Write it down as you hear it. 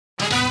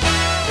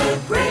The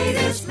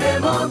greatest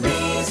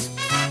memories.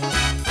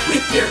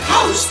 With your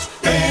host,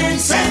 Ben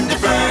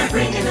Sandifer,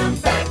 bringing them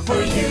back for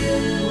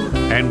you.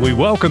 And we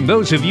welcome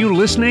those of you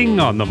listening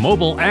on the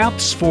mobile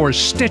apps for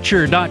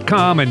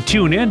Stitcher.com and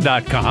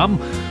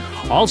TuneIn.com.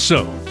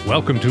 Also,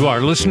 welcome to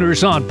our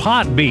listeners on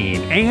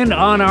Podbean and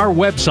on our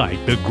website,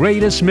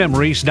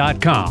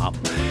 thegreatestmemories.com.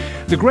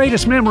 The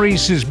Greatest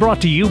Memories is brought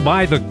to you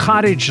by the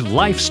Cottage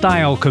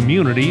Lifestyle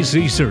Communities.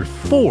 These are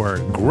 4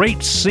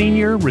 great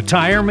senior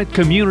retirement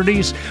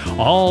communities,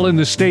 all in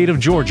the state of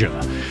Georgia.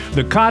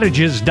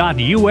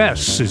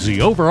 Thecottages.us is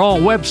the overall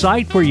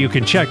website where you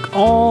can check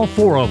all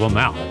 4 of them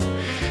out.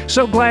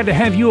 So glad to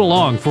have you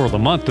along for the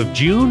month of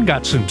June.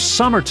 Got some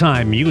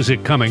summertime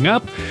music coming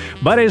up.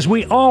 But as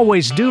we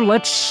always do,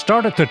 let's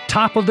start at the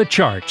top of the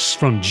charts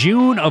from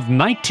June of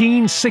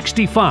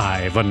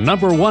 1965, a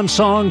 #1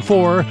 song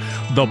for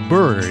The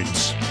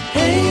Byrds.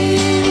 Hey,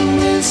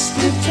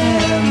 Mr.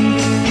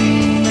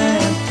 Tambourine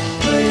Man,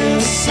 play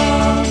a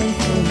song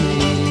for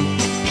me.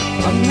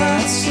 I'm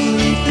not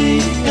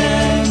sleepy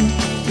and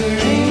there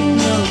ain't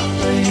no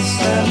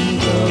place I'm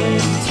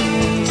going to.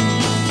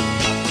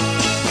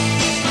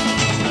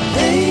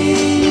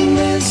 Hey,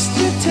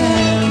 Mr.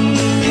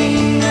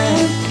 Tambourine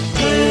Man,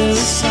 play a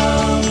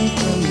song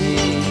for me.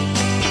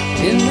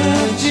 In the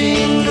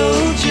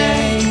jingle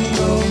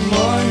jangle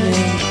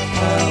morning,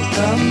 I'll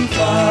come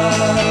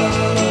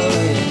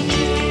following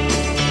you.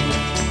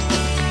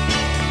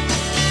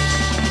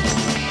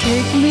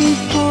 Take me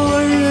for a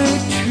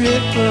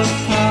trip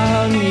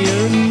upon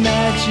your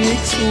magic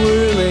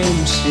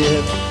swirling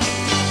ship.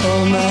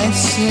 All my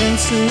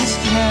senses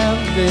have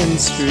been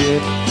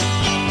stripped,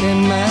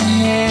 and my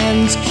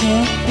hands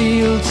can't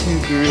feel to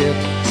grip,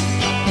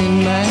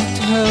 and my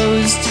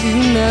toes too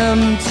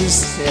numb to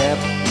step.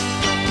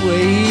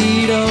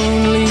 Wait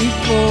only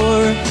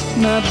for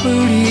my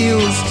boot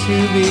heels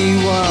to be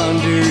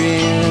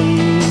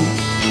wandering.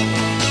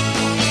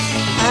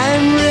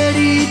 I'm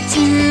ready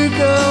to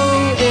go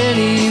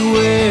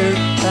anywhere,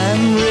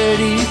 I'm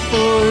ready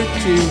for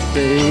to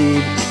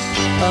fade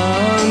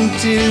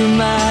onto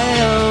my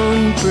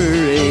own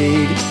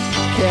parade.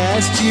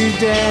 Cast your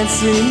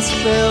dancing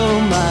spell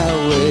my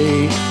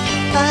way.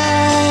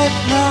 I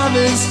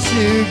promise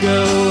to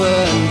go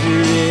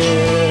under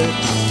it.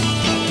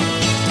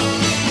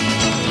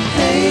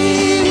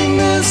 Hey,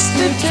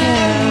 Mr.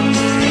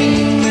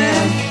 Tambourine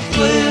Man,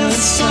 play a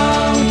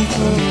song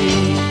for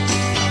me.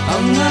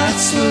 I'm not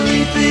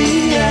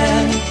sleepy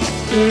and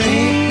there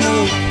ain't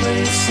no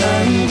place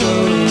I'm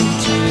going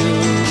to.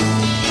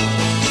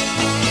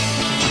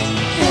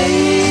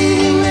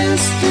 Hey,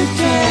 Mr.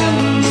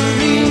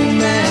 Tambourine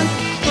Man,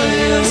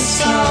 play a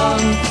song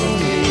for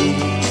me.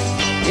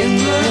 In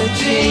the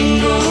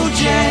jingle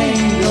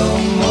jangle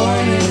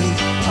morning,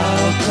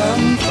 I'll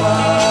come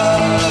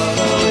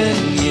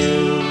following you.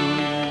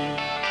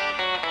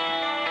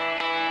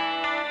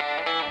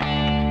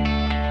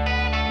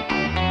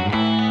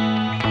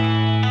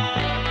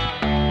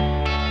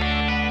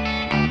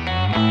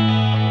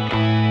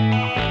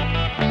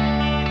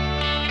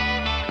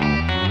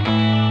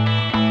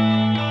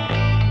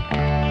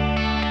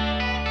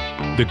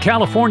 The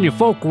California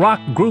folk rock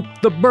group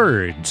The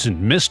Byrds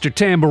and Mr.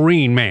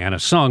 Tambourine Man, a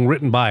song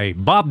written by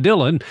Bob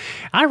Dylan.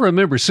 I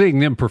remember seeing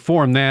them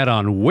perform that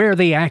on Where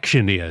the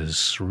Action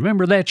Is.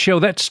 Remember that show?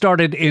 That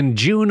started in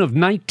June of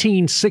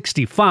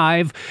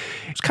 1965.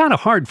 It's kind of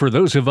hard for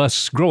those of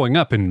us growing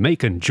up in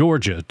Macon,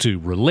 Georgia, to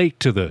relate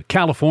to the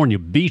California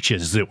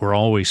beaches that were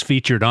always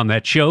featured on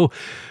that show,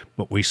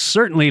 but we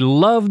certainly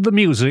loved the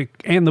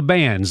music and the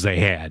bands they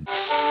had.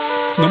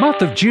 The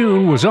month of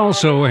June was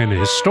also an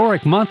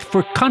historic month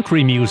for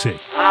country music.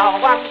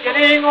 Now I'm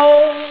getting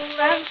old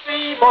and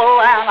feeble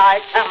and I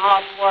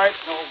cannot work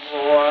no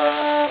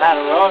more. That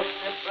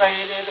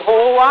rusted-bladed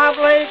hoe I've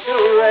laid to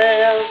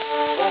rest.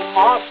 Oh,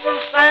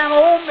 Master Stan,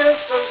 oh,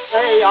 Mr.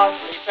 Say, I'll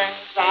sleep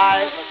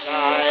inside the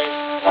sky.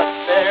 The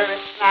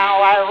spirits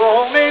now are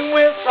roaming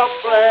with the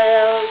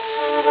blessed.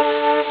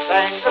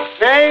 Things have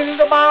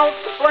changed about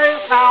the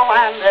place now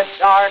and as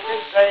dark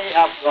as they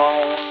have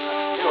grown.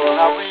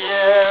 Every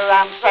year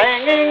I'm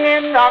singing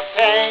in the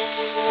cane,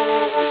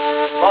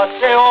 but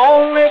the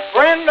only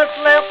friend that's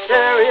left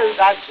here is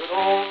that good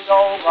old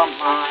dog of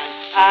mine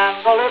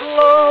and the little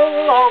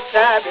old log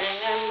cabin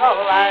in the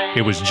lane.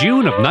 It was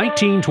June of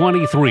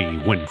 1923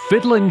 when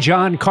Fiddlin'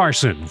 John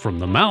Carson from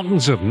the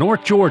mountains of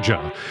North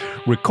Georgia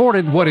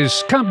recorded what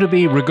has come to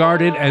be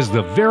regarded as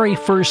the very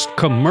first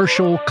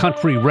commercial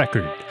country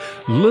record,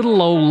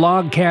 Little Old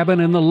Log Cabin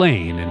in the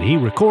Lane, and he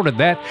recorded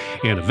that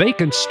in a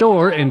vacant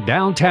store in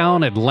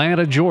downtown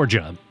Atlanta,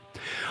 Georgia.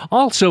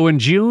 Also in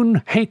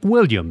June, Hank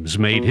Williams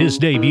made his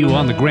debut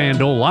on the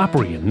Grand Ole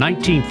Opry in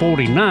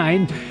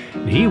 1949.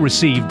 He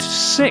received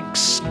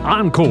 6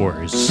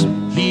 encores.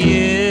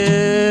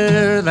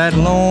 Hear that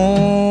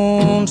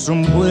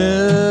lonesome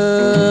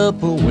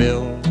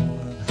whippoorwill.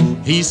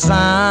 He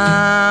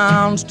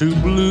sounds too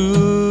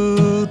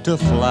blue to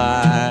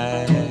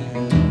fly.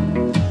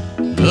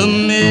 The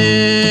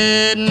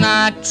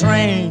midnight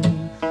train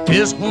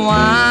is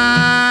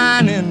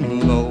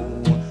whining low.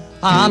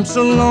 I'm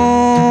so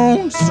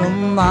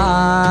lonesome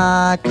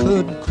I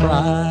could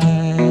cry.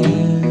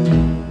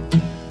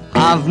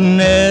 I've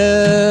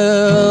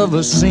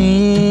never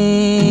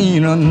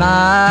seen a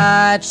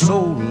night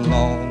so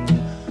long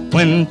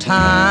when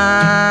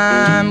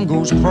time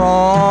goes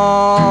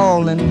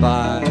crawling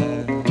by.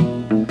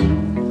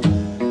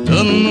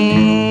 The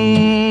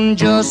moon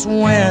just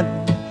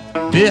went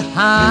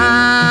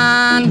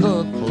behind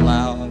the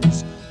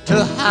clouds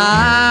to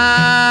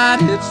hide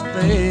its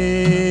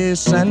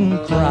face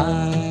and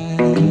cry.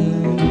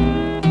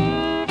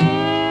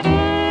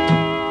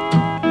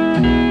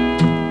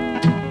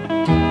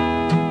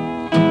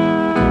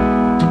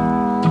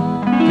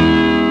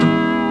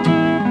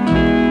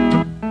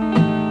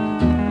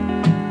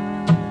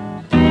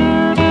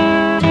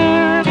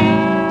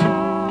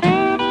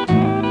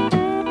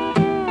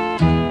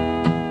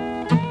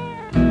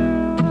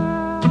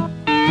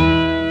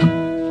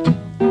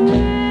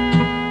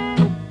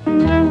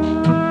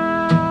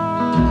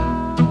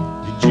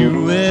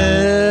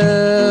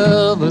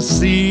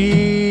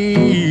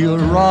 See a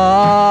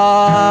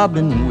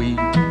robin weep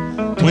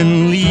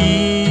when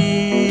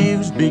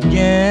leaves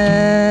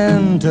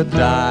begin to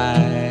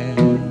die.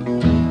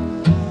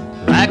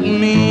 Like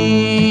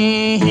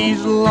me,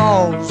 he's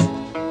lost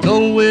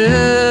the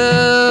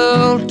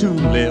will to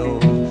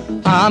live.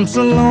 I'm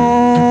so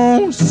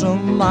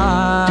lonesome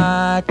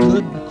I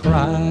could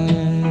cry.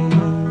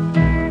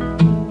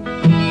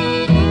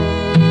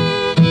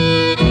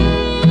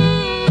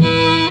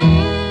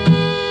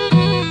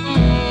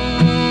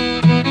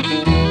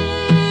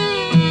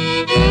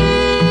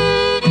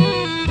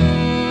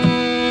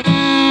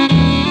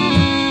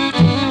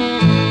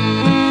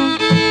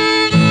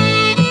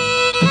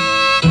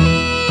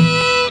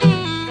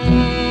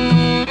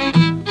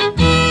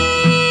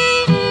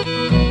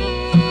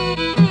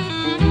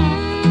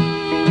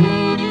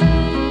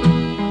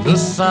 The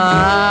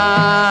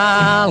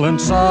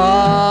silence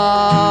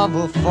of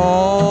a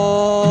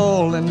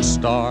falling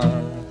star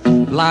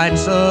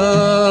lights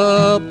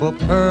up a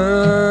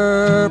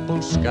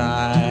purple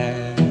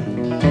sky.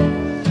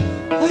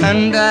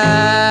 And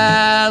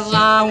as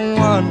I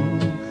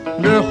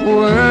wonder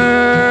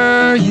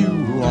where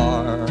you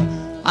are,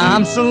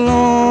 I'm so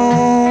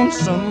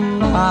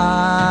lonesome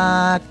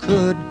I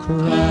could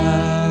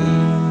cry.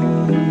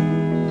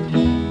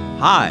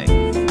 Hi,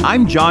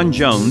 I'm John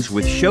Jones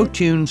with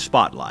Showtune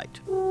Spotlight.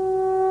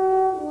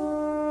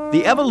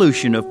 The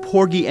evolution of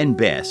Porgy and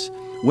Bess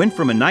went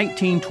from a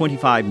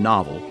 1925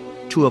 novel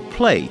to a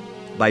play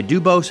by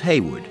Dubose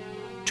Heywood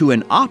to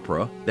an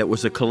opera that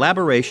was a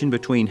collaboration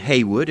between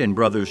Heywood and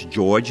brothers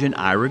George and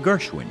Ira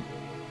Gershwin.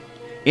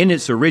 In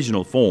its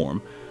original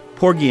form,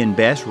 Porgy and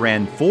Bess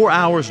ran 4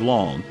 hours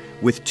long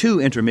with 2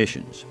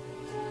 intermissions.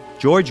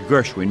 George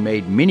Gershwin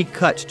made many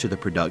cuts to the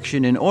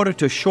production in order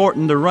to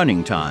shorten the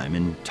running time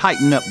and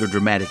tighten up the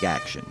dramatic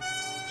action.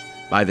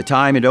 By the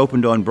time it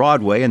opened on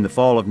Broadway in the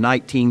fall of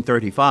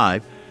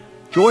 1935,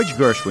 George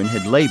Gershwin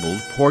had labeled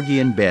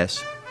Porgy and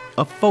Bess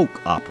a folk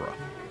opera.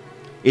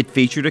 It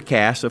featured a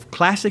cast of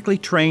classically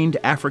trained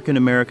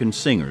African-American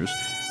singers,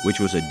 which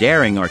was a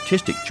daring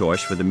artistic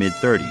choice for the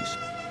mid-30s.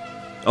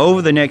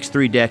 Over the next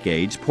 3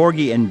 decades,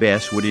 Porgy and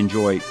Bess would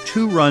enjoy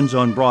 2 runs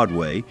on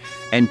Broadway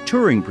and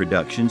touring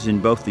productions in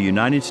both the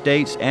United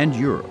States and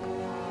Europe.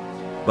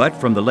 But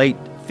from the late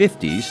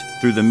 50s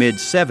through the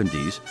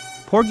mid-70s,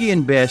 Porgy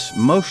and Bess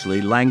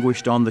mostly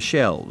languished on the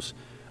shelves,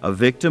 a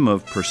victim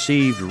of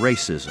perceived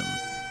racism.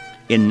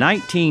 In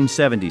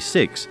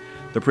 1976,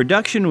 the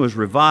production was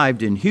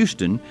revived in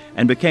Houston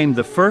and became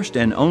the first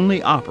and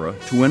only opera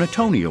to win a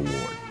Tony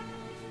Award.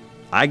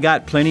 I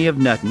Got Plenty of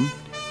Nuttin'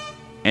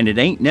 and It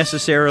Ain't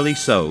Necessarily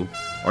So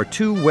are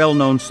 2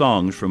 well-known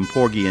songs from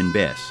Porgy and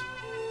Bess.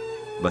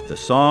 But the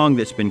song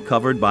that's been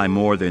covered by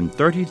more than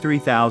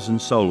 33,000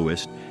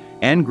 soloists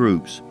and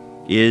groups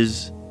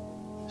is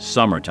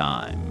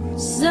Summertime.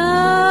 Summertime,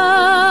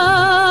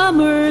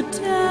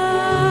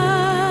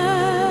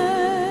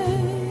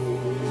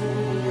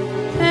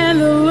 and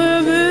the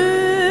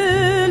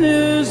living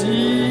is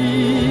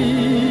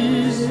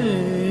easy.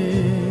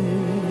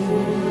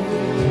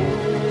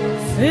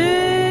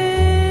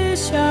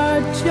 Fish are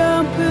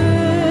jumping,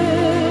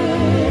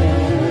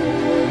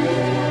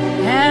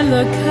 and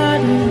the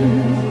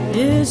cotton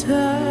is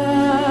high.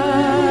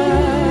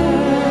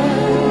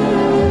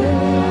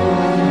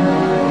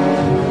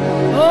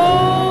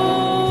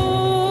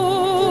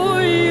 Oh,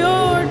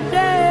 your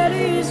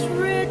daddy's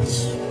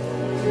rich,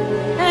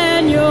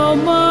 and your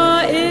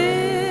ma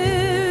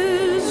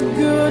is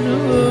good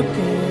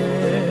looking.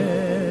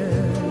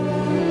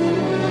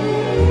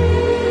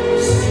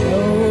 So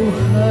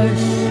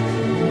hush,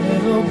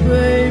 little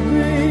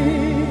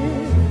baby,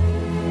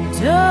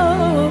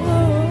 don't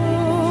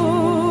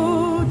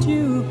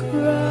you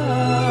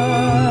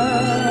cry.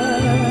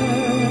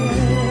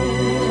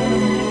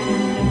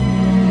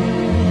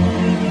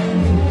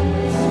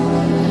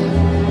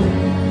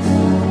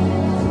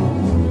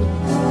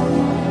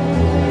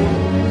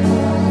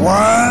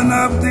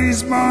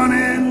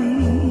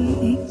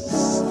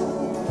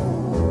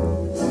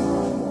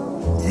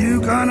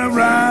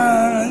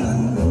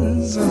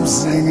 keep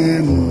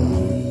singing.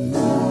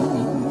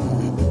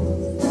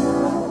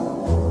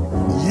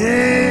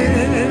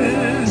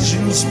 Yes,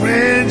 you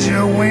spread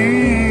your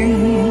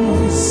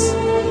wings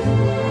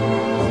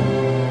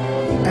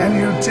and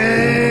you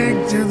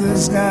take to the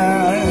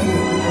sky.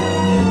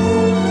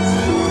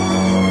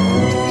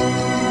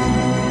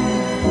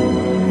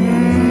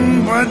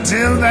 But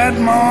till that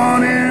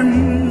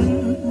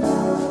morning,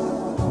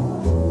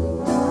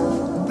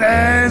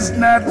 there's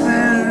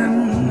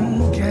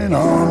nothing can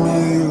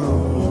harm you.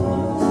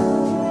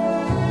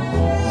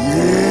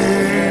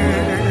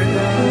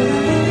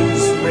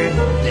 Yes, with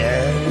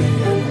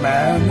daddy and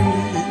mommy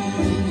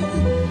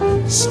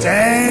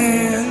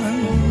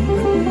standing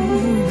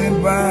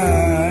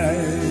by.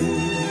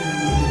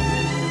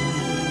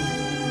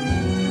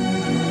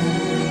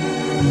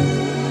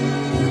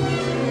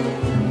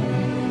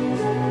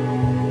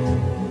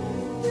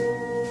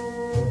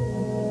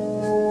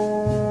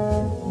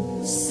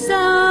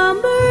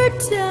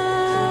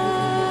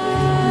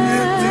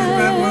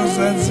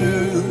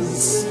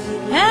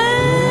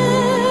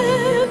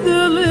 And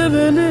the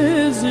living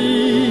is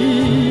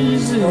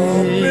easy.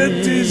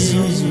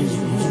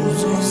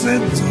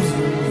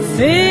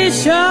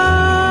 Fish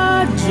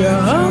are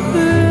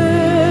jumping,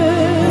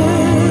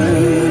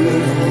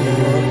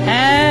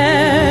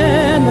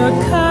 and the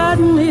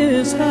cotton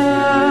is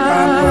high.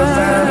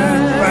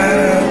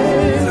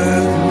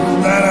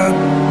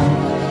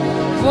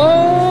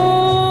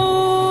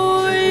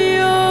 Oh,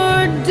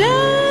 your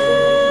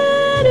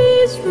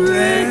daddy's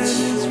rich,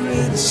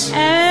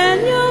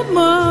 and your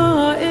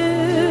ma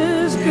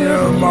is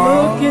good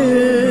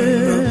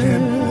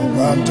looking.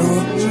 Why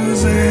don't you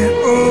say,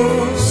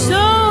 oh, so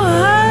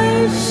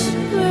hush,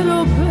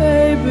 little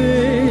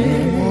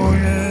baby. oh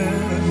yeah.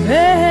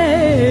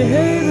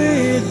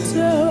 Baby,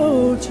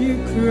 don't you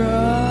cry.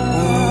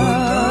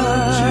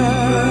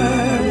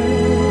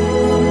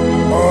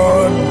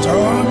 Oh,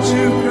 don't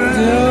you cry.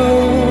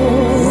 Don't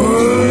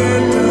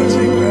Oh, don't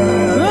you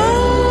cry. cry.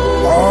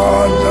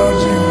 Oh,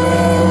 don't you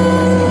cry.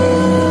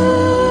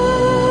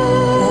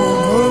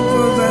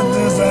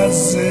 Oh, I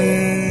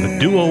say. The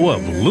duo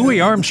of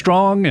Louis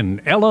Armstrong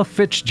and Ella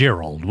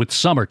Fitzgerald with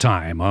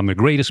Summertime on The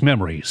Greatest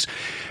Memories.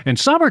 And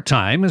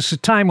summertime is a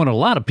time when a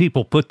lot of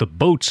people put the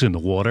boats in the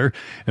water,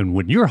 and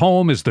when your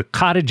home is the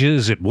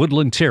cottages at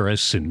Woodland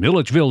Terrace in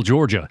Milledgeville,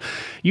 Georgia,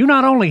 you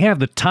not only have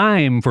the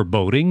time for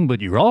boating,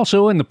 but you're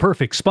also in the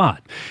perfect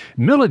spot.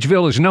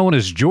 Milledgeville is known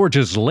as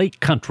Georgia's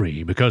lake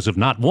country because of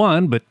not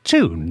one, but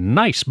two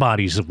nice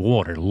bodies of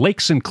water,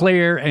 Lake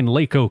Sinclair and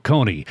Lake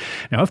Oconee.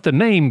 Now, if the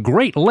name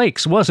Great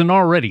Lakes wasn't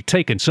already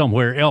taken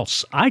somewhere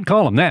else, I'd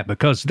call them that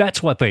because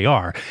that's what they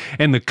are.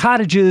 And the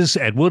cottages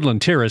at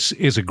Woodland Terrace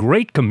is a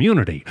great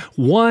community.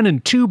 1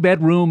 and 2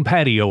 bedroom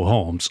patio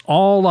homes,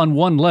 all on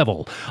one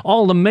level.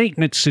 All the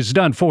maintenance is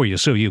done for you,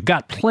 so you've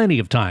got plenty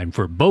of time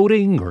for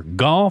boating or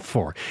golf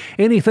or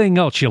anything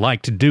else you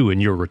like to do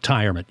in your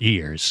retirement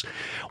years.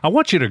 I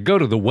want you to go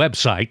to the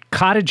website,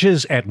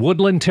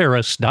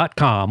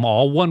 cottagesatwoodlandterrace.com,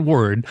 all one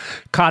word,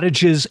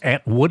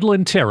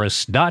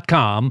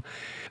 cottagesatwoodlandterrace.com.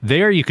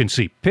 There you can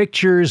see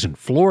pictures and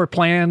floor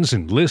plans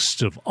and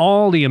lists of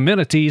all the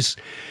amenities.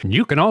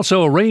 You can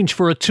also arrange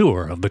for a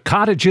tour of the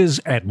cottages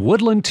at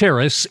Woodland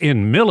Terrace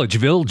in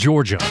Milledgeville,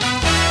 Georgia.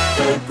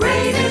 The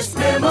greatest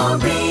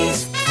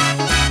memories.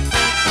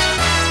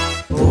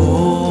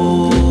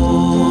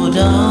 Oh,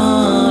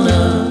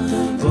 Donna,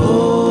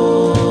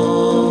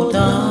 oh,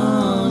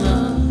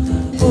 Donna,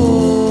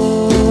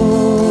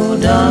 oh,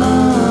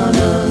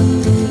 Donna,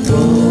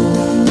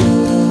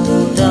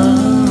 oh,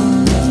 Donna.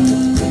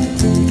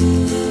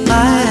 I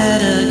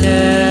had a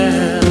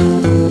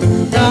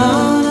girl,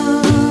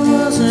 Donna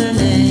was her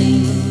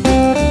name.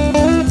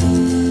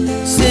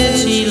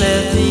 Since she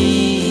left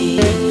me,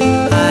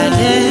 I'd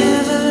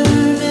never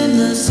been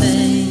the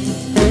same.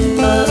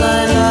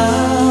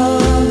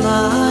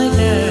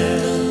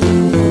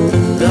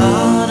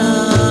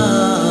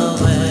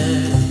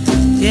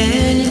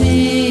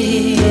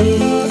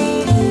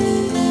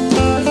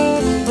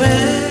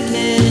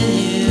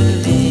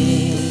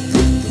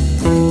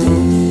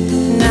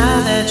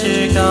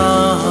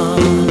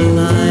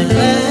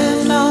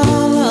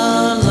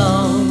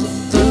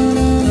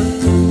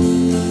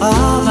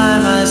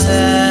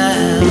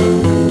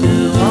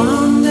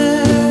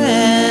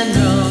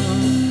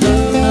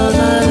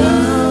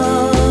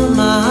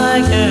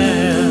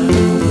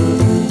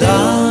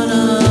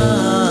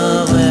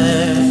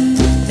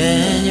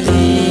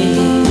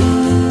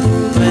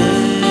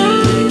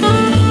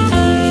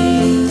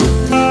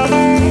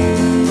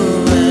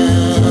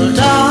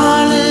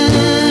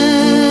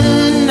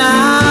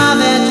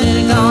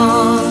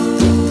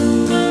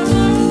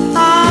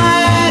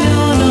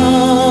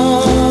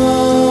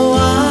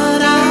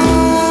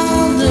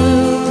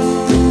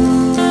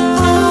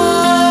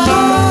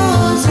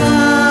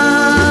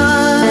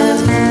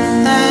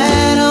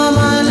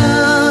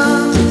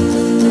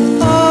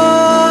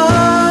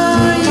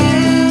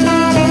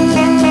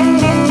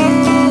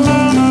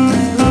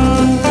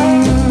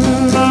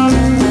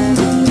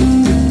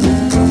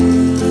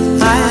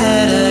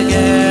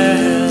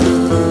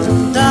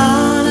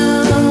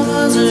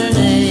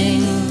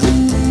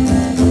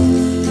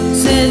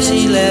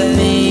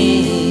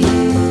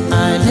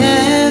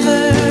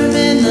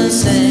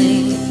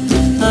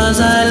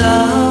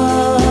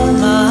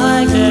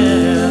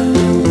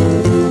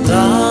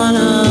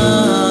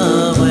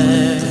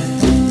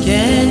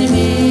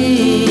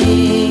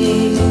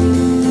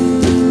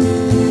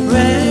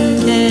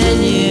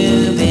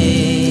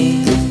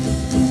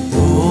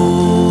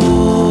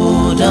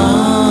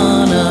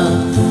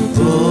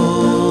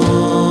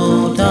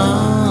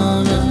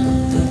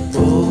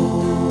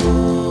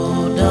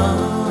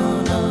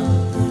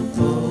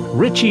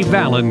 Ritchie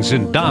Valens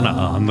and Donna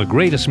on The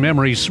Greatest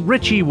Memories.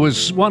 Ritchie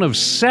was one of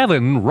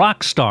 7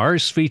 rock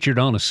stars featured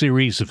on a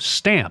series of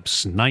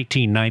stamps in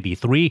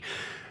 1993.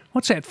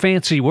 What's that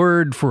fancy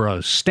word for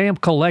a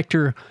stamp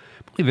collector?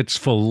 I believe it's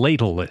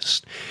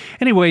philatelist.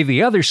 Anyway,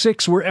 the other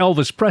 6 were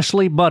Elvis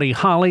Presley, Buddy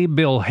Holly,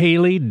 Bill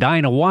Haley,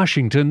 Dinah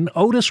Washington,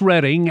 Otis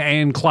Redding,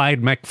 and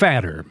Clyde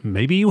McPhatter.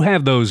 Maybe you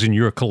have those in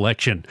your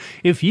collection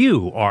if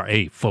you are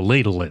a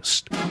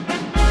philatelist.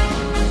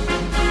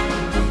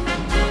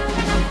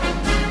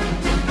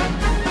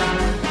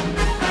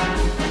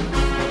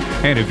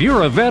 And if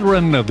you're a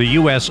veteran of the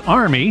U.S.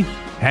 Army,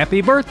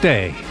 happy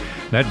birthday.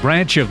 That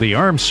branch of the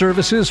armed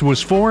services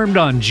was formed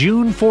on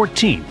June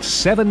 14th,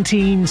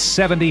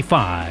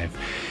 1775.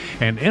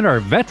 And in our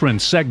veteran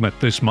segment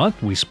this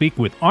month, we speak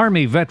with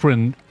Army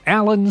veteran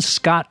Alan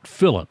Scott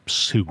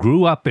Phillips, who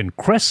grew up in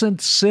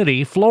Crescent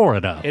City,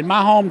 Florida. In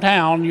my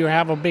hometown, you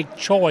have a big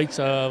choice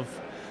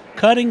of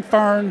cutting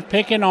ferns,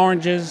 picking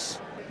oranges,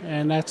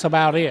 and that's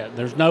about it.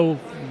 There's no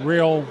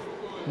real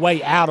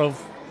way out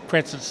of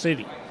Crescent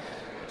City.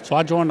 So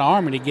I joined the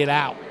Army to get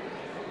out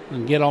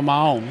and get on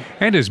my own.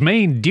 And his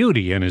main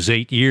duty in his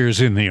 8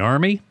 years in the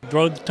Army?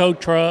 Drove the tow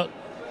truck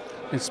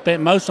and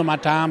spent most of my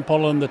time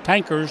pulling the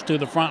tankers to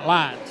the front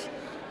lines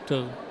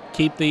to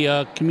keep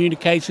the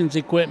communications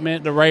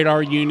equipment, the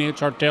radar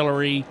units,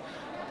 artillery,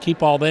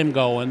 keep all them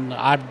going.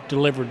 I've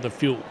delivered the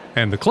fuel.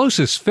 And the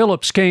closest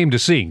Phillips came to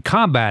seeing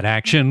combat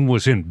action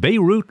was in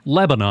Beirut,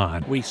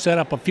 Lebanon. We set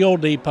up a fuel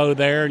depot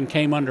there and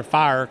came under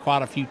fire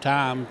quite a few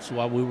times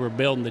while we were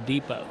building the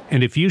depot.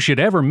 And if you should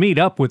ever meet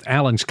up with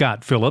Alan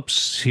Scott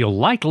Phillips, he'll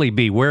likely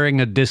be wearing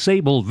a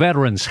disabled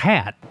veteran's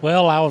hat.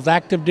 Well, I was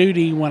active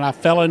duty when I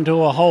fell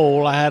into a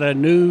hole. I had a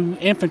new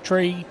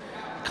infantry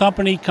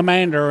company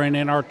commander in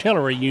an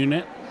artillery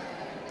unit,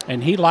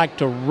 and he liked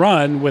to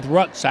run with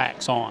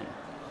rucksacks on.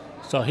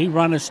 So he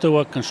run us through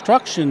a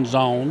construction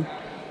zone,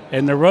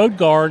 and the road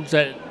guards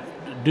that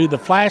do the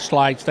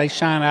flashlights, they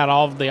shine out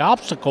all of the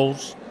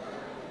obstacles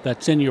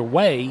that's in your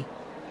way.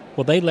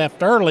 Well, they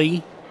left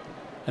early,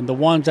 and the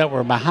ones that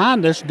were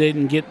behind us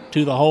didn't get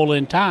to the hole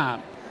in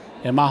time.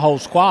 And my whole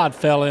squad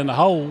fell in the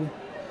hole.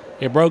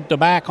 It broke the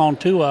back on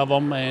 2 of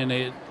them, and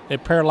it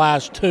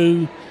paralyzed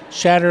 2,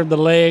 shattered the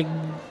leg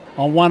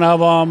on one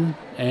of them,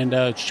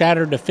 and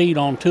shattered the feet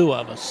on 2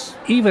 of us.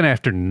 Even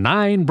after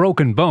 9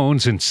 broken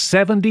bones and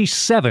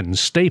 77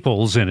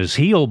 staples in his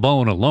heel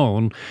bone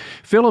alone,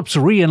 Phillips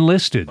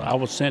re-enlisted. I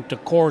was sent to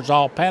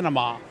Corozal,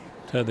 Panama,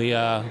 to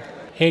the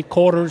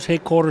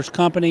headquarters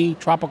company,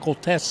 Tropical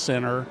Test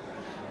Center,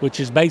 which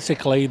is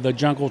basically the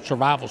jungle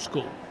survival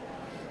school.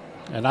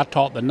 And I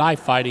taught the knife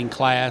fighting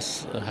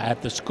class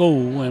at the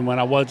school, and when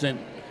I wasn't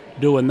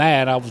doing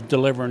that, I was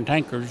delivering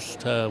tankers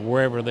to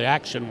wherever the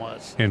action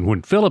was. And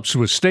when Phillips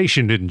was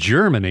stationed in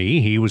Germany,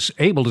 he was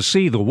able to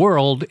see the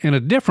world in a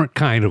different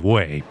kind of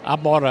way. I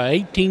bought a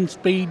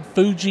 18-speed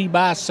Fuji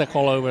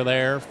bicycle over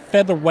there,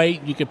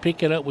 featherweight. You could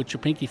pick it up with your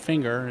pinky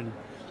finger. And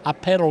I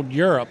pedaled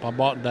Europe. I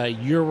bought the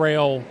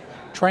Eurail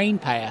train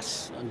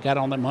pass and got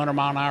on them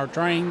 100-mile-an-hour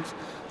trains.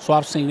 So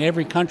I've seen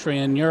every country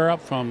in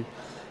Europe from,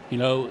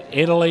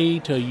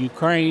 Italy to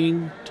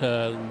Ukraine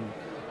to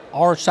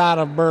our side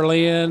of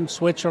Berlin,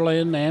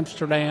 Switzerland,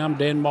 Amsterdam,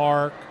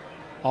 Denmark,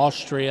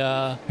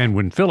 Austria. And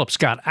when Phillips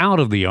got out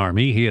of the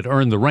Army, he had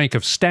earned the rank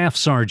of Staff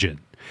Sergeant.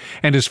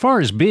 And as far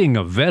as being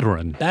a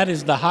veteran, that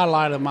is the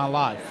highlight of my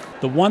life.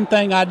 The one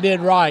thing I did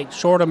right,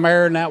 short of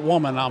marrying that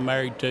woman I'm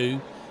married to,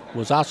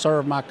 was I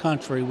served my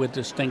country with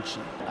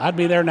distinction. I'd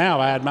be there now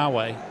if I had my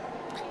way.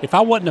 If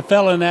I wouldn't have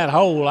fell in that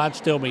hole, I'd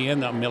still be in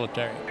the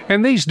military.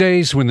 And these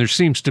days, when there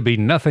seems to be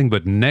nothing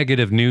but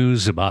negative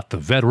news about the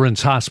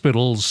veterans'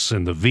 hospitals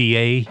and the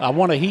VA, I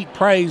want to heap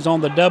praise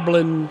on the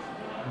Dublin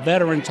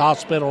Veterans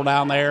Hospital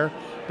down there,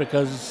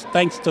 because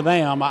thanks to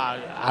them,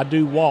 I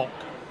do walk.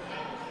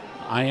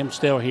 I am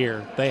still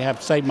here. They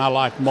have saved my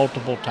life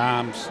multiple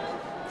times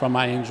from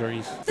my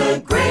injuries.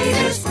 The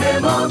greatest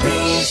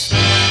memories.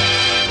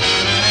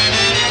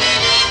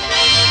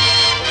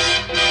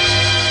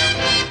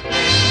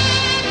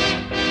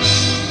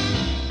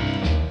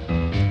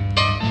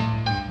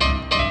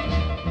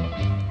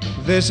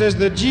 This is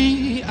the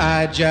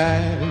G.I.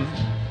 Jive,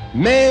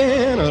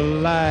 man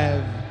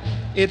alive.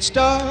 It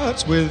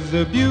starts with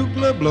the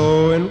bugler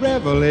blowing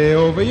reveille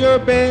over your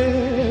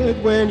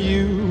bed when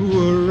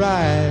you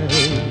arrive.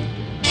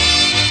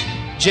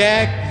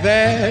 Jack,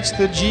 that's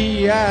the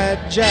G.I.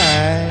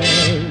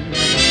 Jive.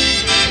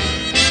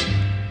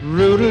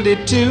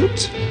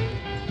 Roodle-de-toot,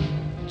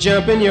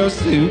 jump in your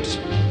suit,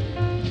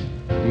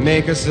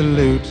 make a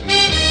salute.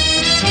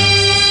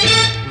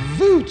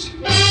 Voot!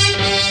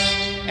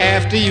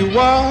 After you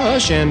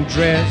wash and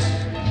dress,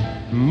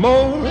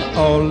 more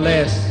or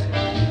less,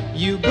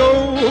 you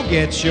go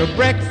get your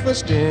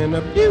breakfast in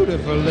a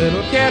beautiful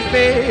little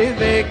cafe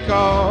they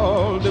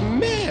call the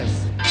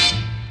Mess.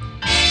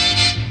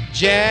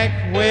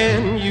 Jack,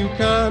 when you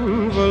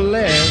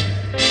convalesce,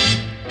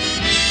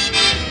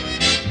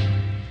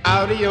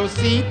 out of your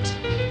seat,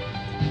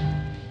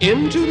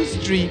 into the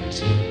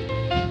street,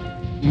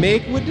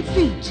 make with the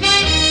feet.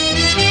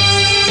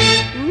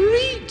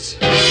 Reet!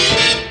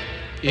 salute.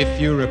 If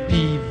you're a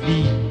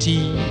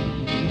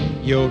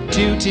PVT, your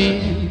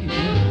duty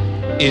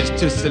is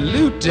to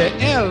salute the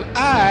L-I-E-U-T.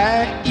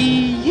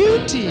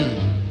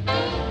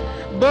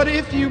 But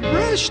if you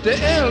brush the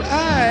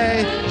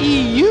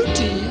L-I-E-U-T,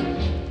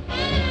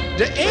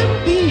 the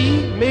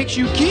MP makes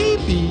you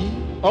KP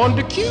on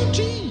the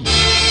QT.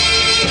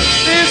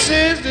 This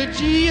is the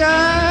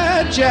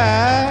G.I.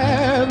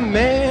 Jive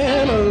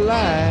man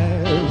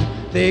alive.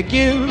 They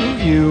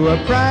give you a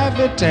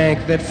private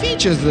tank that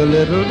features a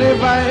little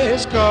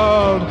device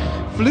called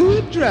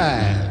Fluid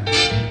Drive.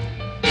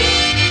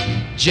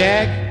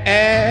 Jack,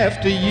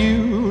 after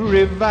you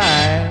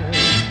revive,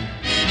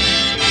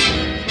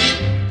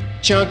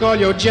 chunk all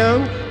your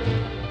junk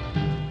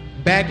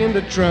back in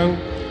the trunk,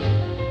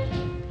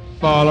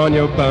 fall on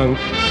your bunk,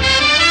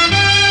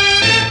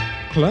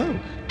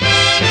 clunk.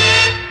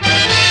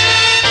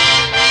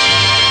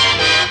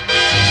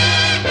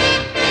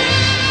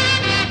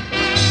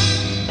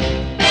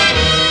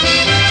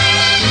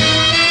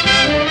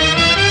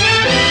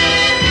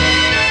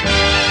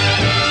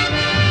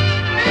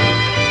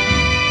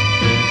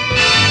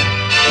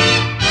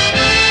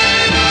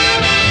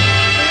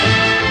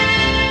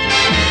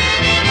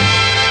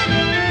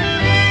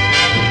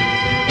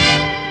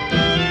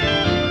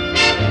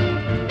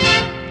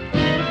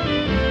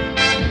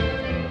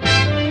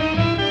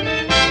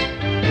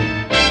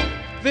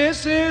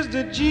 This is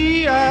the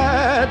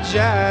G.I.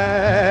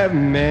 Jive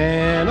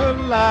man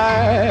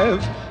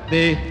alive.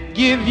 They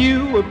give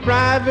you a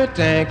private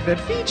tank that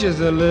features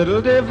a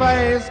little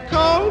device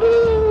called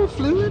a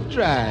Fluid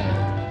Drive.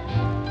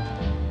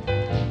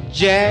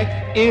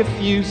 Jack, if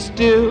you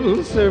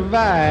still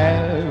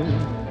survive,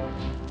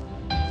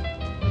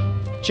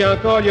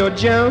 chunk all your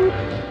junk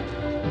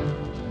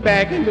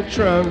back in the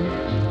trunk,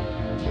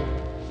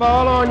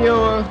 fall on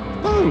your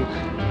bunk,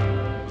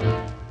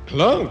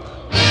 clunk.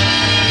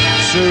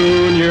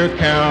 Soon you're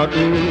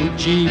counting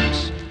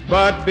Jeeps,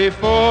 but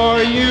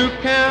before you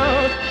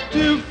count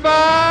to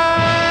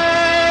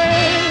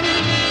 5,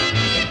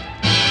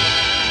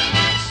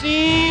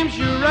 seems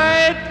you're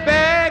right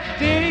back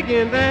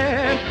digging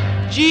that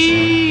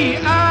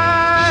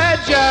G.I.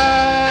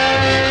 Jive.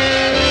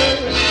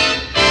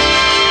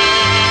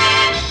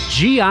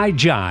 G.I.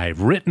 Jive,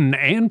 written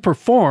and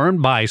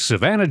performed by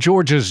Savannah,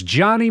 Georgia's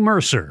Johnny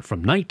Mercer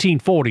from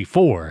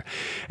 1944.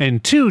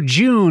 And 2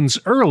 Junes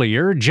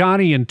earlier,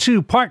 Johnny and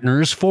 2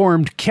 partners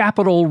formed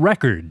Capitol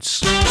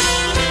Records.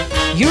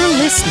 You're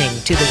listening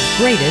to The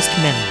Greatest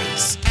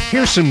Memories.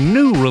 Here's some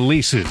new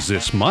releases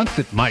this month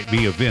that might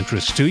be of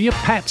interest to you.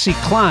 Patsy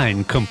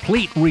Cline,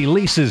 complete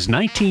releases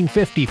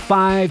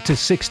 1955 to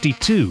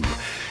 62.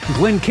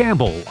 Glenn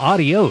Campbell,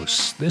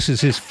 Adios. This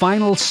is his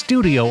final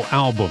studio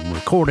album,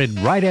 recorded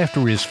right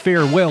after his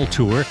farewell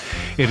tour.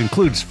 It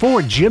includes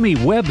 4 Jimmy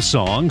Webb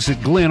songs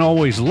that Glenn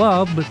always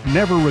loved but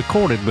never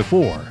recorded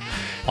before.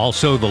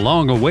 Also, the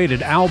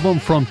long-awaited album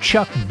from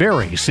Chuck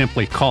Berry,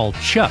 simply called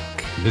Chuck.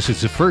 This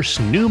is the first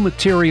new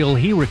material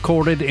he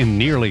recorded in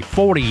nearly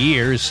 40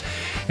 years,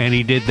 and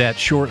he did that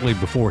shortly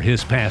before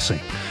his passing.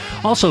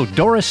 Also,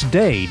 Doris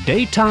Day,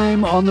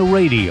 Daytime on the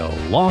Radio,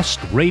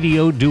 Lost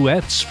Radio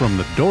Duets from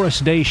the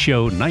Doris Day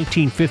Show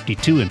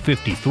 1952 and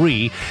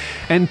 53,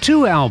 and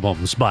 2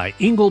 albums by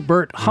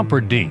Engelbert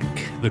Humperdinck,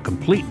 the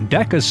complete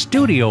Decca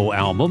studio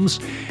albums,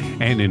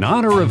 and in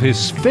honor of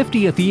his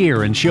 50th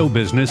year in show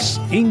business,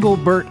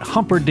 Engelbert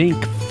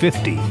Humperdinck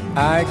 50.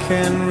 I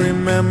can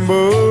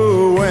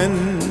remember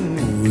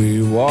when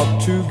we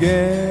walked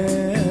together,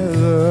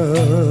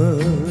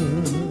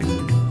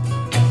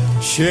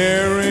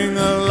 sharing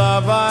a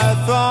love I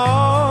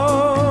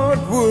thought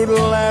would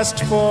last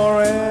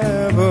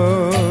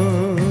forever.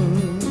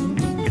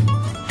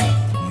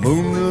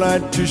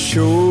 Moonlight to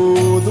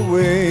show the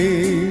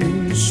way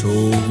so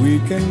we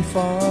can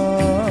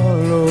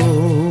follow.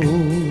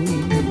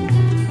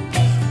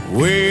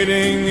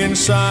 Waiting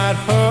inside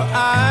her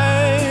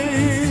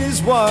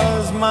eyes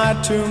was my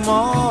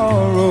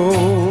tomorrow.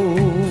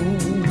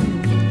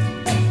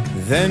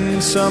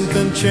 Then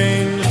something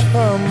changed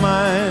her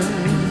mind.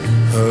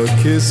 Her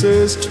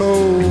kisses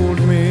told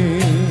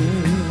me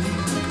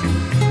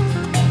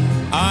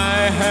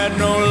I had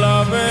no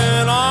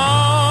loving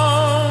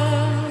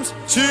arms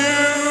to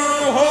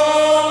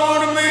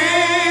hold me.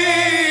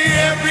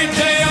 Every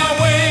day I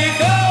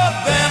wake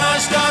up, then I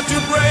start to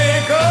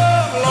break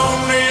up.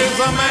 Lonely as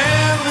a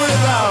man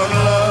without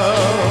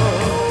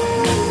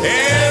love.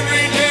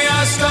 Every day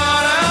I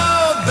start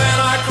out, then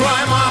I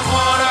cry my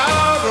heart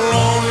out.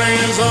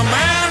 Lonely as a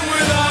man.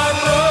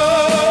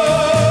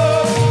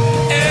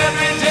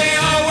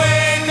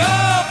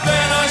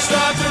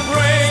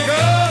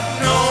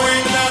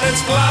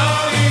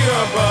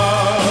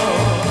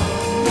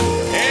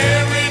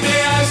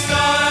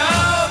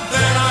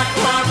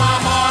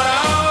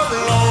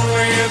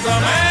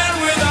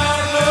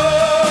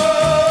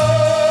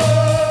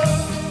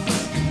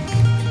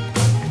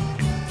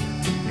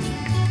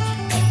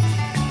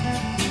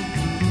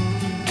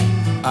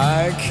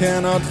 I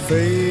cannot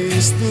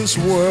face this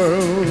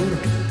world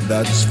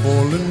that's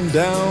fallen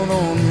down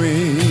on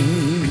me.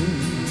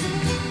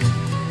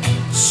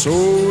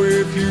 So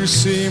if you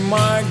see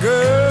my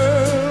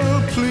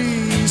girl,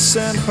 please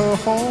send her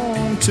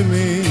home to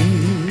me.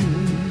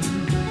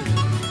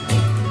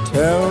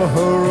 Tell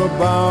her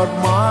about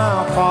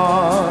my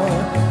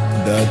heart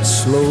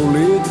that's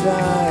slowly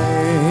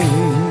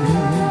dying.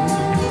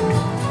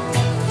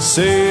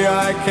 Say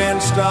I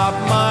can't stop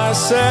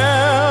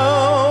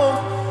myself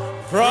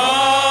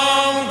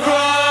from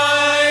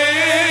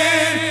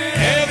crying.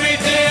 Every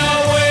day I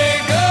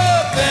wake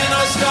up, then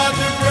I start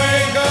to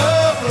break up.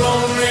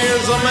 Lonely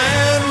as a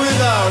man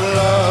without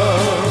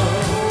love.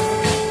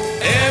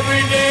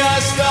 Every day I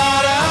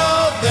start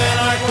out, then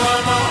I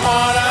cry my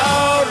heart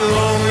out.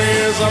 Lonely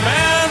as a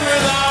man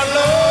without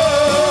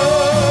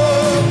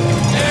love.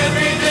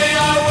 Every day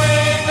I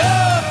wake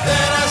up,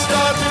 then I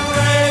start to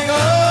break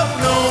up,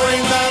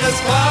 knowing that it's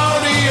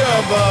cloudy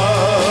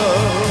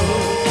above.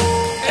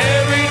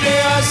 Every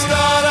day I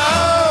start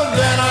out,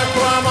 then I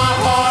cry my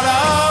heart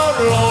out.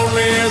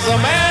 Lonely as a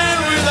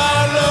man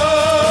without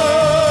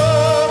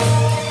love.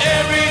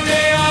 Every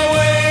day I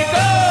wake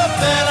up,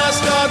 then I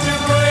start to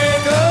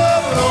break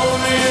up.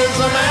 Lonely as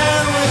a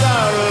man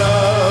without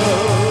love.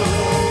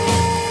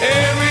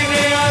 Every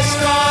day I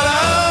start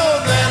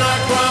out, then I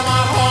cry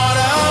my heart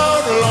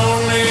out.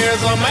 Lonely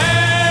as a man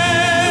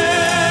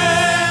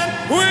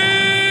without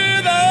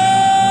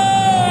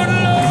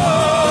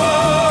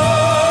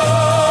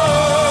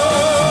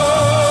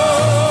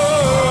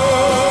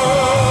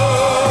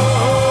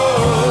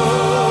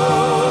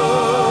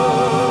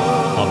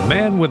A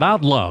Man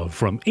Without Love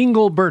from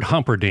Engelbert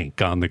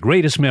Humperdinck on The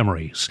Greatest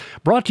Memories.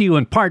 Brought to you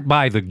in part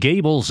by the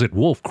Gables at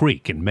Wolf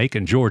Creek in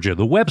Macon, Georgia.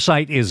 The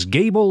website is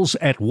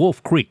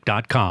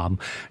gablesatwolfcreek.com.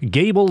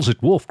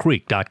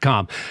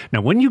 Gablesatwolfcreek.com.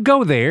 Now, when you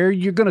go there,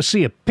 you're going to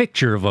see a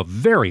picture of a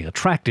very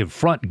attractive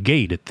front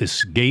gate at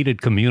this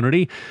gated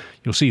community.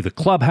 You'll see the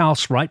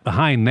clubhouse right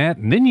behind that,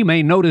 and then you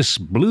may notice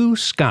blue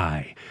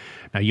sky.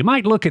 Now, you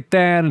might look at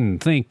that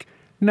and think,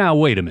 now,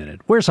 wait a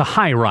minute. Where's a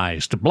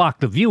high-rise to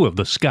block the view of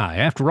the sky?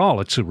 After all,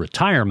 it's a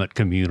retirement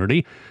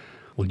community.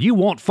 Well, you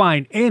won't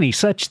find any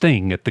such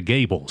thing at the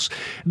Gables.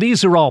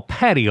 These are all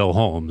patio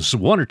homes,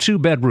 1 or 2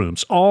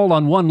 bedrooms, all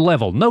on one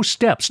level. No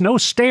steps, no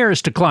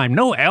stairs to climb,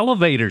 no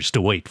elevators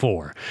to wait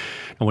for.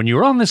 And when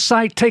you're on the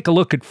site, take a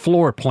look at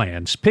floor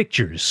plans,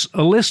 pictures,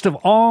 a list of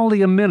all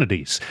the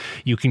amenities.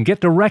 You can get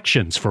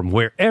directions from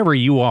wherever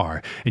you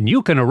are, and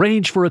you can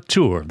arrange for a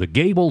tour of the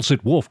Gables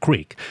at Wolf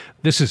Creek.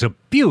 This is a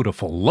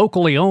beautiful,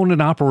 locally owned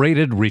and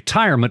operated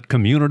retirement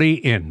community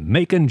in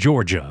Macon,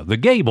 Georgia. The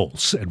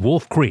Gables at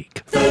Wolf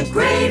Creek. The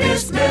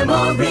greatest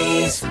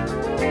memories,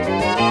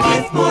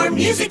 with more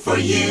music for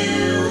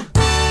you.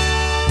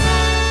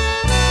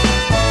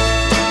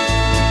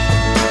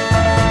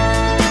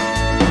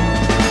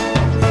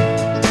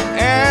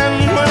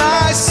 And when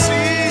I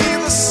see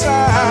the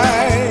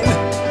sign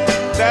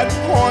that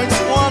points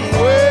one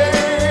way,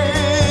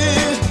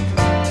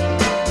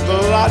 the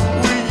lot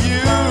we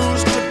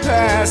used to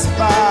pass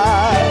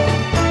by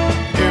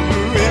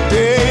every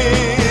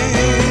day,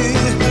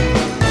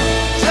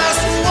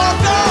 just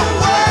walk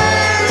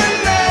away,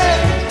 Renee.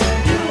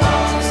 You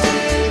won't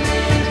see me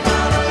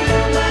follow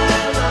you, my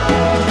love.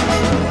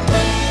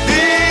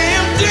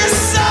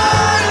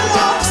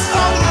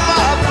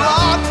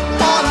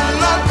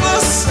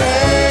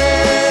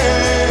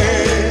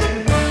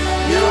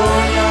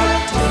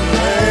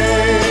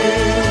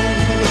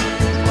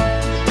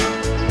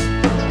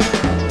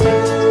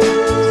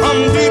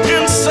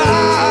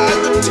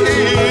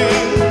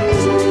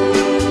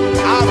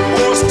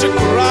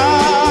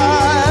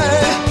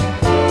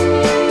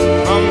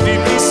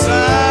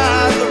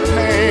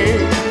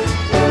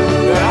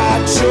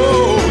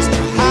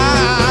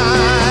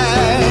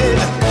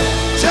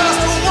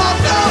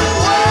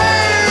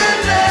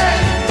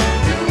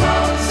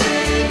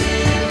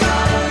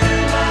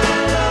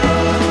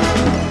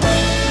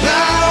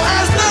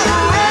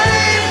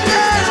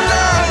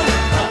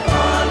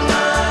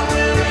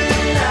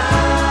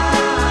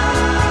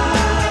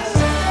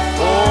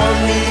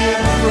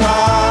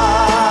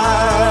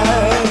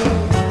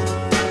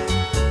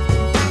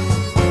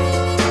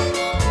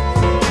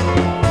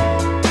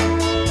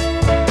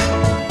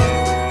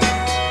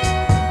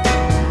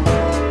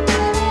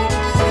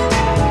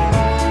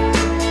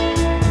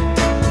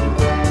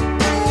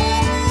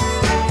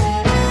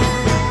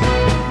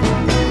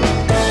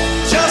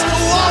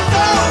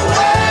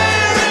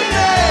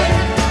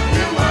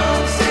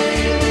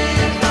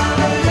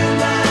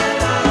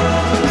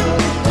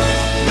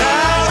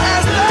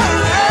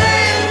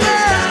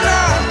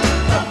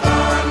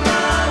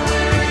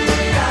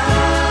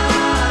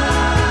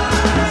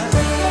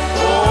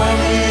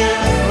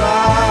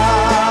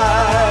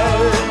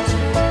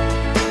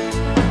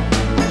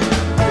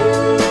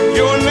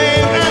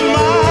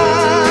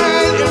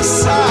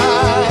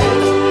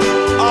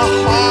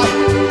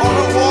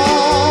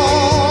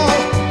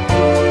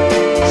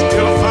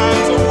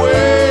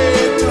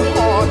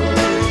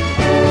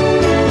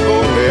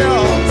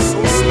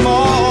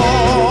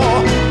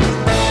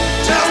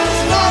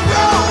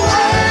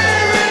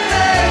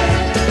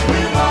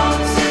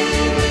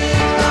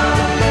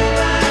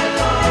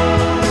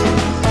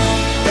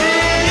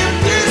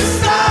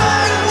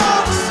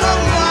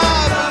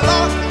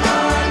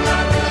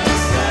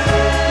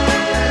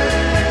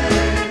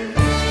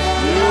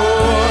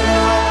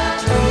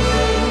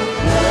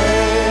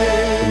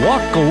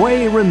 Walk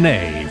Away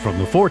Renee from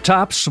the Four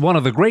Tops, one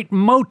of the great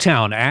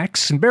Motown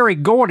acts. And Berry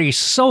Gordy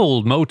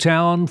sold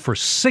Motown for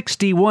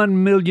 $61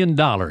 million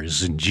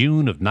in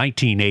June of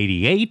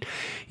 1988.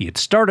 He had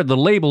started the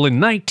label in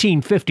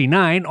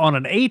 1959 on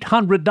an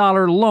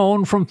 $800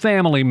 loan from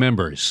family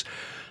members.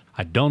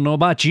 I don't know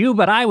about you,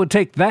 but I would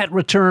take that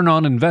return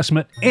on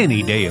investment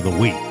any day of the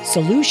week.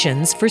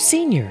 Solutions for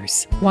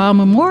seniors. While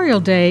Memorial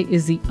Day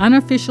is the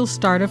unofficial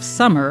start of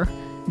summer,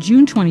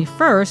 June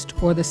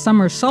 21st, or the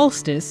summer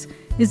solstice,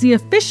 is the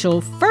official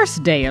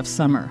first day of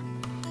summer.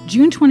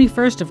 June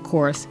 21st, of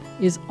course,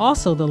 is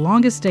also the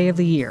longest day of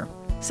the year.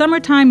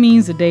 Summertime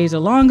means the days are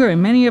longer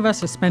and many of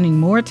us are spending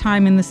more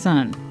time in the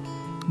sun.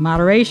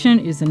 Moderation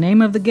is the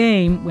name of the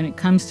game when it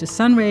comes to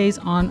sun rays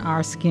on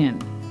our skin.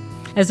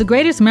 As the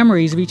Greatest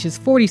Memories reaches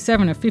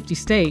 47 of 50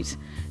 states,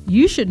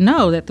 you should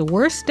know that the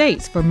worst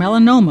states for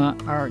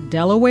melanoma are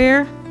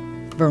Delaware,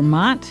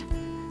 Vermont,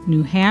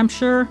 New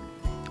Hampshire,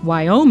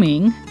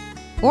 Wyoming,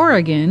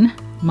 Oregon,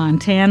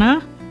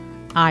 Montana,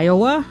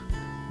 Iowa,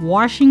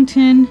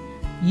 Washington,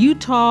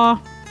 Utah,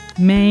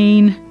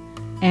 Maine,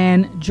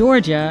 and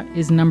Georgia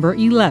is number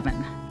 11.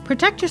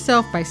 Protect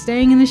yourself by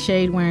staying in the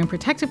shade, wearing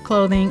protective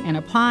clothing, and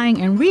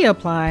applying and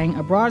reapplying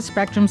a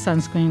broad-spectrum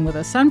sunscreen with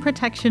a sun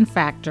protection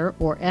factor,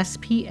 or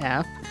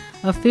SPF,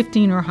 of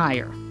 15 or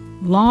higher.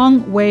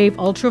 Long-wave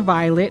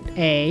ultraviolet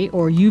A,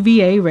 or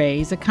UVA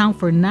rays, account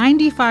for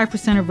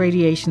 95% of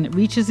radiation that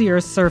reaches the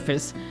Earth's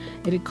surface.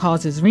 It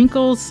causes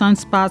wrinkles,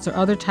 sunspots, or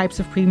other types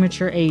of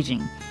premature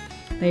aging.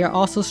 They are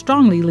also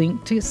strongly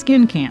linked to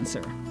skin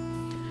cancer.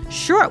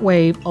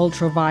 Shortwave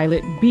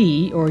ultraviolet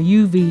B, or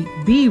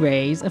UVB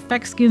rays,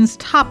 affect skin's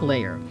top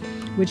layer,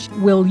 which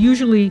will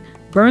usually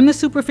burn the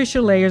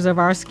superficial layers of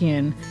our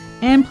skin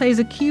and plays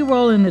a key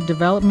role in the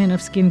development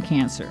of skin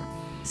cancer.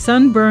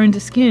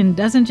 Sunburned skin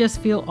doesn't just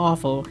feel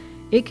awful,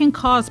 it can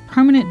cause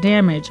permanent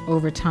damage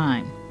over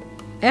time.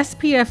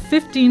 SPF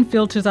 15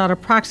 filters out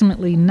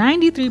approximately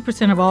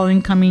 93% of all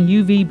incoming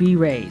UVB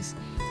rays.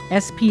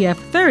 SPF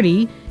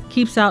 30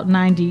 keeps out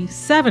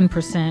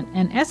 97%,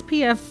 and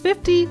SPF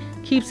 50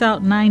 keeps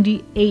out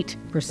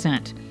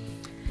 98%.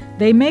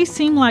 They may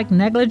seem like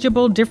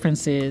negligible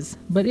differences,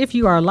 but if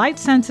you are light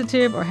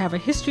sensitive or have a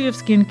history of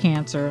skin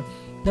cancer,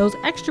 those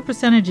extra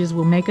percentages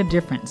will make a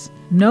difference.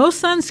 No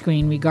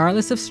sunscreen,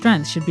 regardless of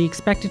strength, should be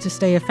expected to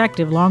stay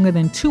effective longer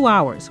than 2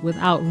 hours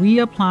without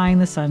reapplying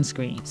the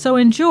sunscreen. So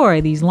enjoy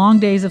these long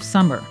days of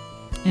summer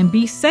and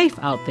be safe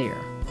out there.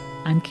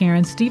 I'm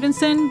Karen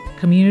Stevenson,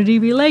 Community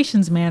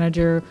Relations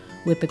Manager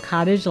with the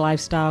Cottage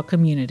Lifestyle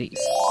Communities.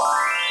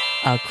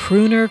 A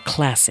crooner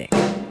classic.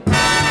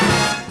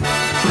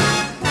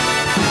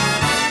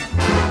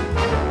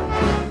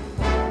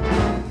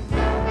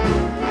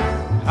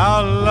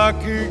 How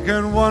lucky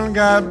can one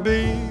guy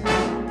be?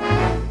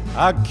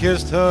 I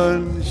kissed her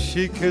and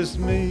she kissed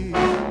me.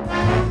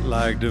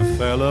 Like the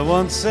fella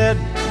once said,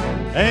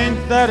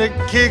 ain't that a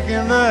kick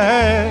in the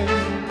head?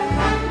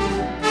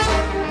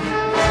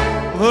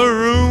 The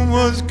room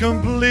was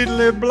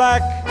completely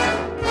black.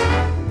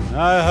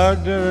 I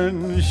hugged her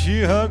and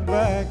she hugged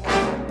back.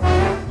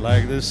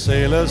 Like the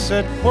sailor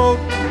said, quote,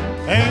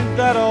 ain't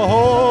that a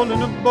hole in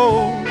the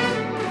boat?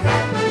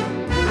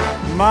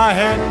 My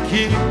head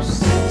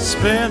keeps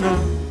spinning,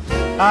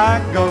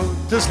 I go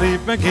to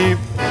sleep and keep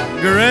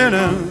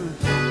grinning.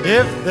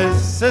 If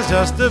this is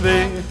just the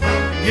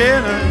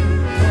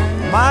beginning,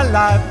 my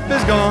life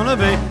is gonna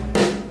be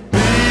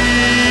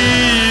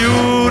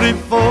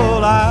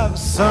beautiful. I've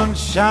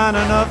sunshine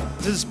enough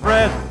to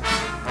spread.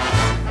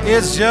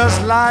 It's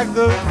just like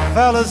the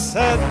fella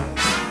said.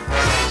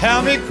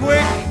 Tell me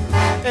quick,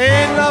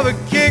 ain't love a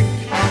kick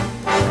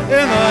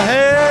in the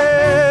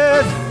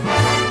head?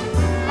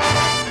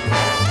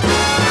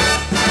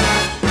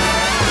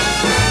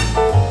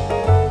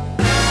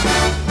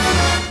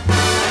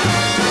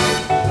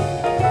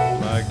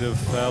 Like the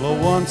fella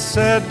once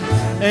said,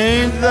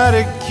 ain't that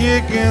a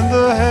kick in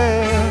the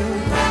head?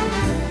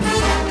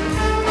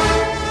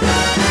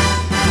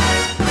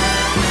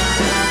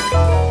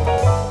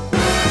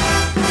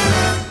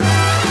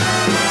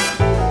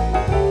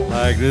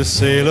 Like the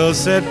sailor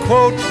said,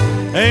 quote,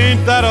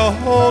 ain't that a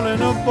hole in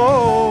a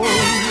boat?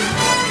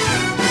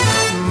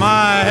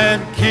 My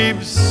head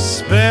keeps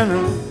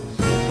spinning,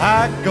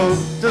 I go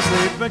to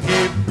sleep and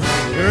keep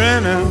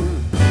grinning.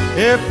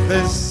 If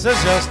this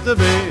is just the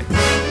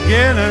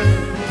beginning,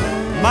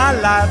 my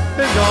life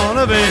is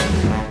gonna be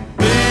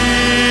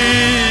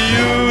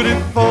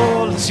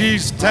beautiful.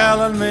 She's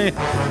telling me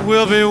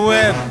we'll be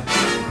wed.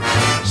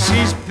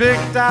 She's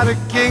picked out a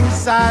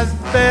king-size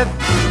bed.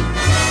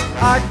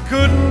 I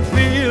couldn't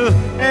feel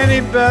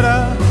any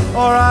better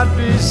or I'd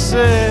be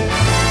sick.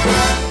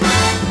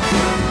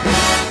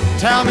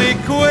 Tell me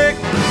quick,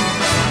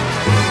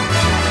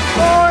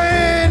 oh,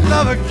 ain't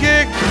love a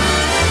kick?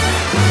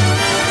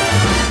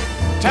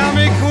 Tell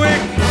me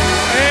quick,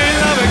 ain't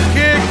love a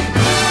kick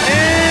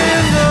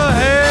in the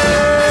head?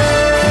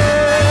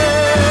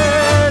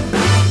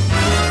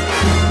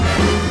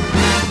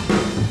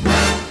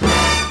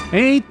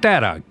 Ain't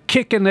Ain't That a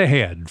Kick in the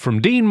Head from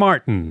Dean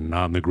Martin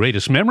on The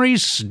Greatest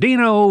Memories.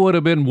 Dino would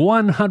have been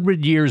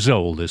 100 years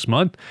old this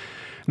month,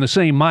 and the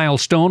same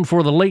milestone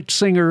for the late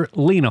singer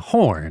Lena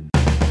Horne.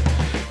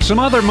 Some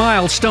other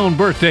milestone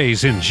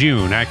birthdays in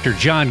June. Actor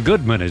John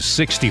Goodman is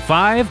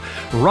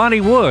 65.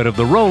 Ronnie Wood of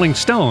the Rolling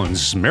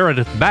Stones.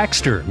 Meredith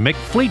Baxter. Mick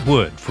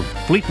Fleetwood from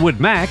Fleetwood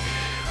Mac.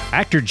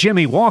 Actor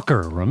Jimmy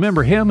Walker.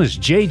 Remember him as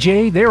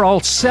JJ? They're all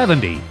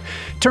 70.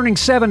 Turning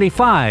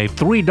 75,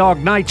 Three Dog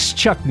Night's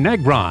Chuck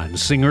Negron,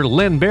 singer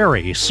Lynn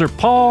Barry, Sir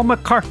Paul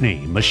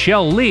McCartney,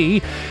 Michelle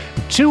Lee,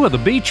 two of the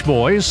Beach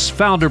Boys,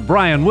 founder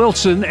Brian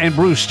Wilson and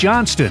Bruce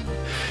Johnston.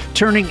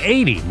 Turning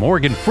 80,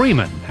 Morgan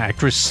Freeman,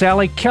 actress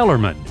Sally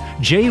Kellerman,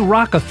 Jay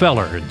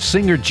Rockefeller, and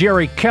singer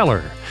Jerry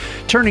Keller.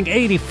 Turning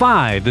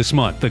 85 this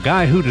month, the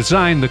guy who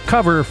designed the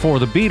cover for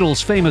the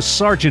Beatles' famous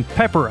Sgt.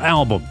 Pepper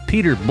album,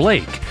 Peter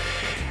Blake.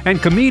 And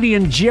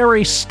comedian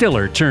Jerry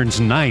Stiller turns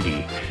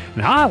 90.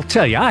 Now, I'll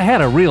tell you, I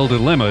had a real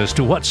dilemma as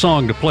to what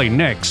song to play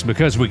next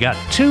because we got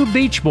two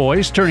Beach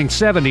Boys turning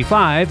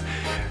 75,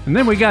 and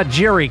then we got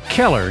Jerry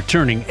Keller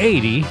turning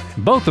 80.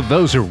 Both of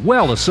those are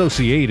well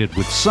associated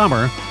with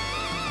summer.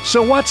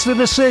 So what's the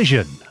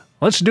decision?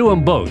 Let's do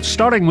them both,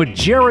 starting with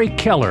Jerry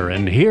Keller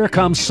and Here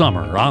Comes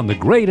Summer on The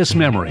Greatest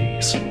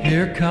Memories.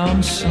 Here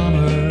comes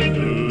summer,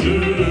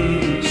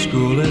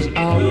 school is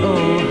out,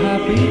 oh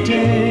happy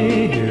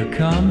day. Here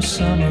comes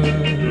summer,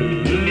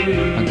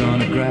 I'm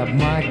gonna grab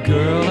my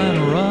girl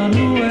and run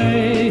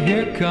away.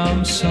 Here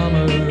comes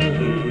summer,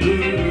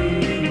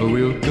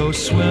 we'll go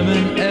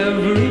swimming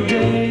every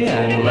day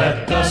and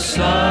let the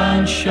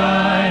sun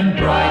shine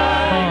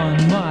bright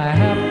on my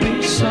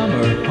happy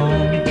summer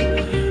home.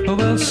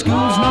 Well,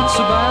 school's not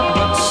so bad,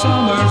 but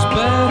summer's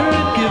better.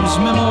 It gives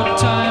me more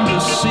time to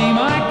see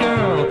my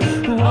girl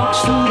who walks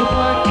through the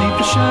park beneath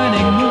the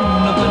shining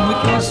moon. And when we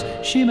kiss,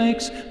 she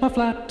makes my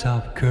flat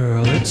top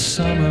curl. It's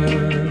summer,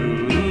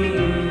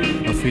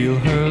 I feel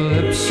her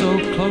lips so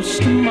close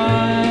to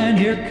mine.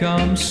 Here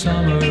comes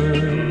summer,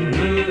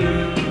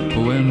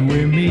 when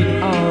we meet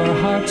our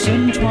hearts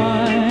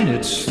entwine.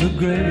 It's the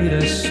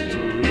greatest.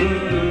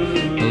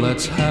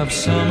 Let's have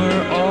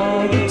summer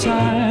all the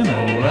time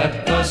and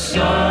let the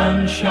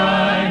sun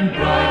shine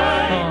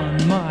bright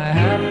on my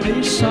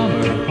happy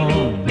summer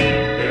home.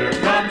 Here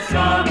comes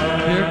summer,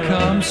 here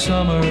comes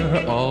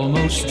summer,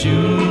 almost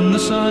June, the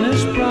sun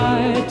is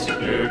bright.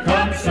 Here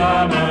comes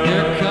summer,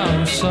 here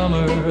comes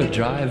summer,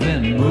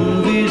 drive-in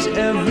movies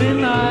every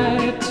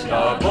night.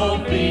 Double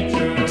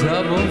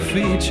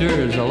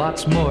features,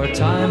 lots more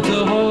time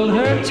to hold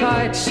her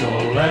tight. So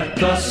let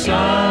the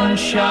sun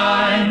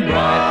shine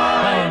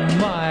bright on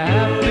my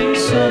happy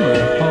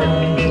summer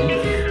home.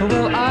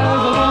 Well,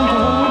 I've longed to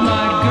hold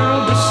my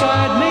girl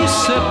beside me,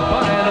 sit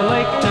by the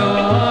lake till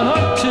 1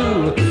 or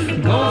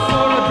 2, go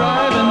for a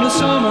drive in the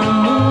summer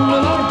moon.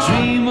 Well, I'll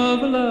dream of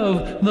love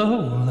the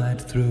whole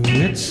night through.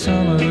 It's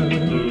summer,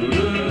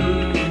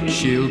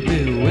 she'll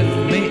be with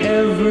me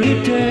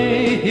every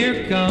day.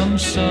 Here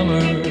comes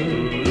summer,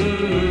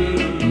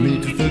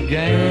 meet the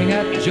gang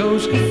at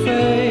Joe's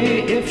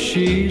Cafe if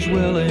she's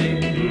willing.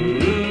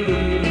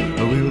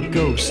 We'll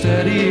go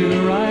steady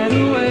right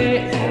away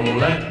and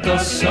let the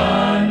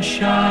sun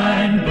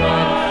shine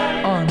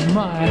bright on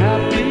my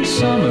happy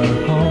summer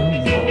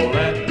home.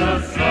 Let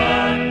the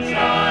sun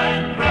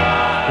shine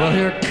bright. Well,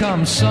 here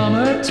comes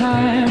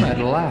summertime at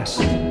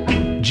last.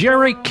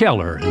 Jerry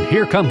Keller and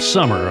Here Comes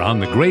Summer on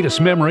The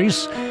Greatest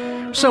Memories.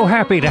 So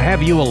happy to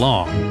have you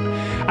along.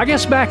 I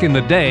guess back in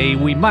the day,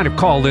 we might have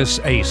called this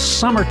a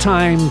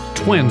summertime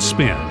twin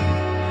spin.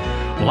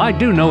 Well, I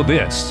do know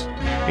this.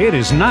 It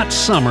is not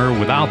summer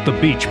without the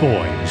Beach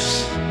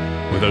Boys.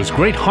 With those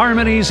great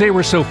harmonies they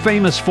were so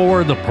famous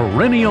for, the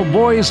perennial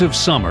boys of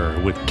summer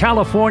with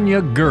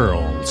California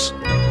Girls.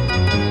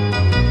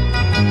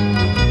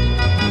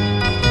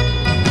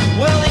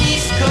 Well,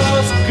 East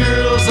Coast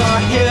girls are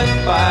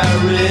hip, I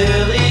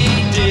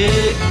really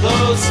dig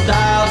those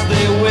styles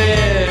they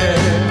wear.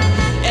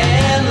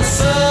 And the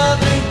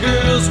Southern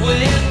girls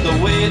with the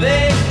way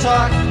they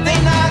talk, they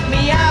knock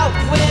me out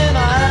when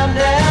I'm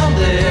down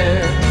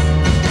there.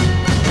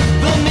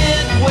 The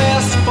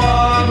Midwest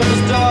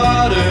farmers'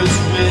 daughters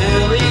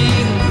really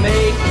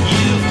make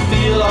you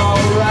feel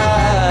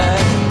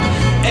alright.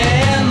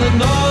 And the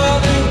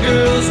Northern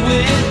girls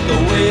with the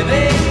way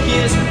they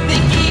kiss,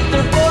 they keep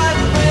their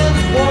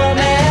boyfriends warm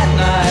at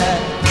night.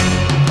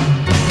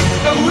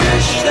 I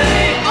wish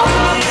they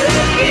all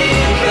could be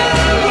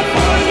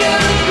California.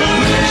 I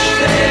wish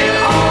they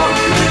all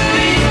could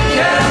be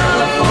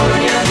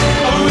California.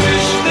 I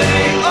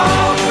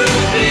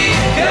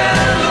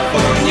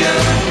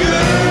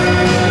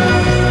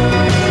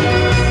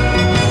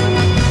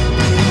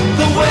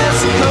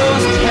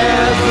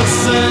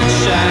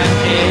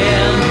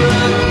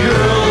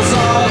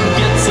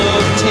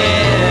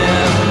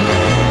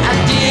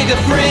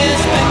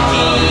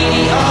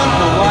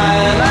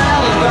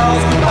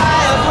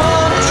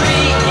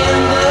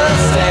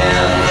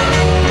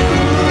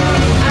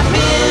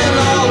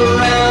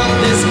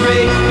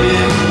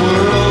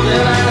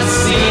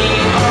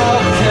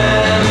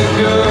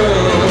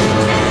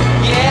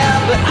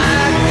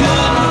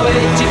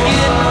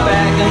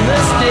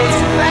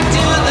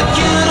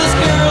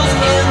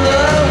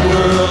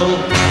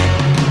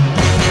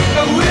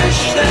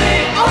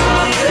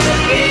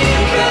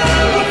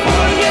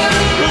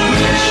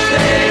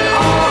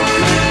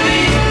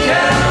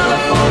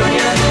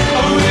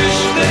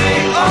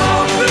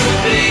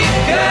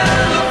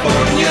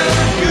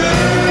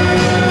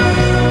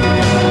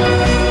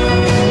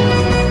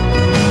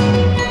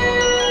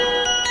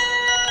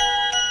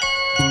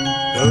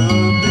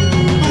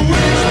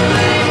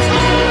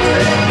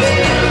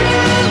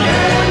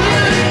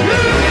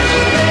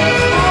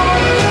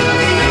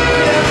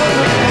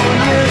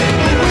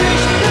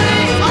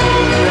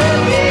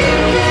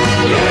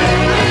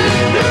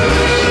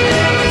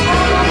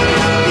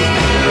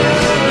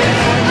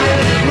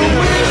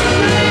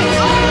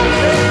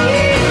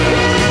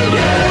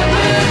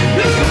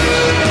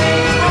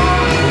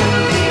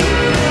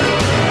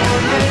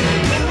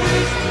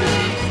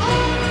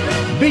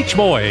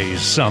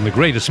Boys on The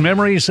Greatest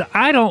Memories.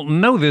 I don't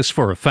know this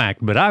for a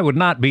fact, but I would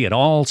not be at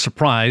all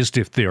surprised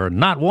if there are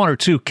not one or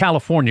two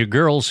California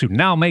girls who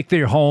now make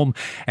their home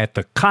at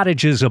the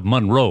Cottages of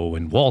Monroe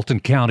in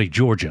Walton County,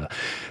 Georgia.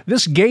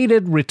 This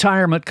gated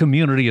retirement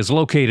community is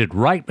located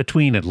right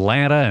between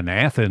Atlanta and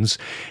Athens,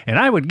 and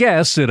I would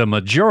guess that a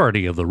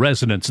majority of the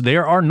residents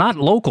there are not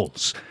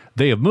locals.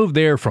 They have moved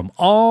there from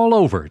all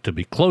over to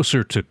be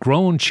closer to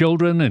grown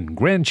children and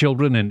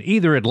grandchildren in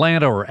either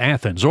Atlanta or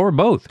Athens, or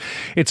both.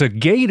 It's a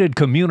gated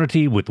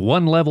community with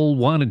one-level,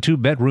 1- and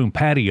 2-bedroom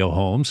patio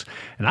homes,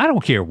 and I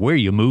don't care where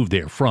you move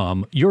there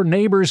from. Your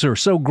neighbors are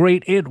so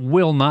great, it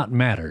will not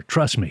matter.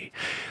 Trust me.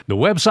 The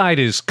website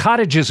is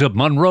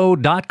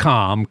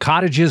cottagesofmonroe.com,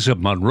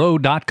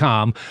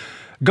 cottagesofmonroe.com.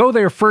 Go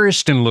there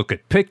first and look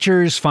at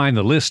pictures, find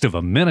the list of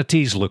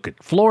amenities, look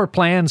at floor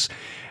plans,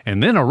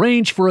 and then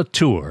arrange for a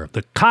tour of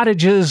the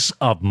Cottages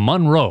of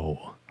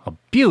Monroe, a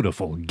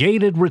beautiful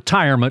gated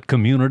retirement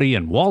community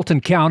in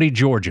Walton County,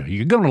 Georgia.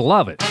 You're going to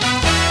love it.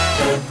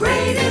 The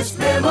greatest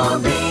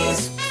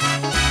memories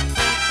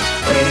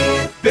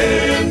with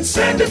Ben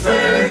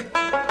Sandifer.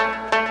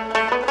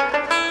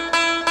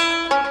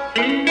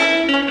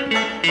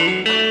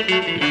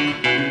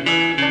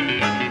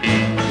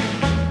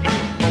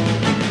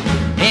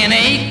 In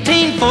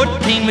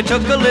 1814, we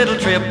took a little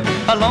trip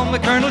along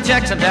with Colonel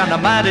Jackson down the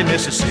mighty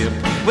Mississippi.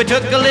 We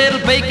took a little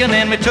bacon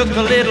and we took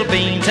a little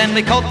beans, and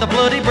we caught the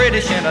bloody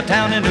British in a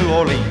town in New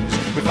Orleans.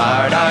 We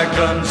fired our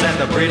guns and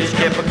the British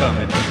kept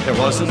a-coming. There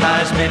wasn't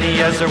as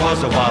many as there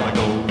was a while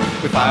ago.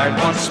 We fired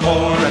once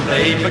more and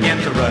they began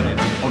to run it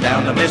on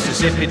down the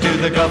Mississippi to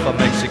the Gulf of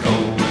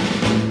Mexico.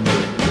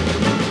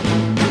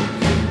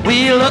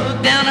 We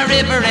looked down the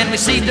river and we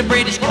see the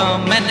British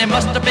come, and there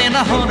must have been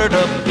 100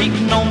 of them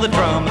beating on the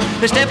drum.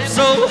 They stepped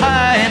so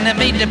high and they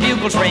made the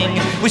bugles ring.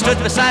 We stood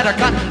beside our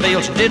cotton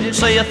bales and didn't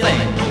say a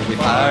thing. We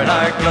fired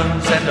our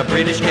guns and the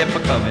British kept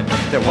a-coming.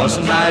 There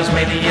wasn't as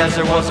many as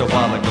there was a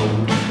while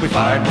ago. We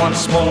fired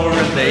once more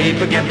and they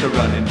began to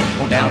run it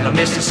on down the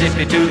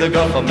Mississippi to the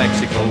Gulf of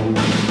Mexico.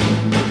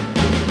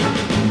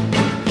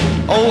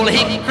 Old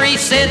Hickory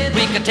said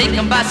we could take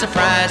them by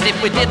surprise if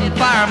we didn't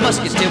fire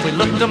muskets till we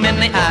looked them in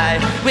the eye.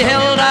 We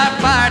held our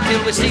fire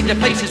till we see their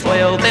faces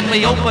well, then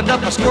we opened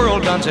up our squirrel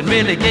guns and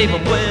really gave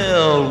them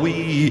well.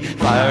 We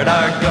fired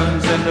our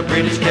guns and the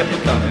British kept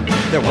coming.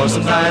 There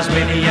wasn't as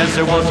many as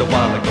there was a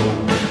while ago.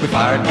 We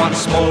fired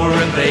once more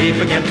and they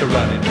began to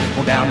run it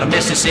on down the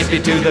Mississippi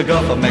to the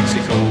Gulf of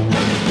Mexico.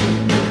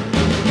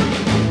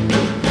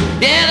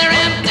 Yeah, they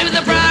ran through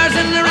the briars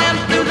and they ran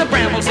through the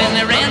brambles and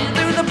they ran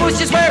through the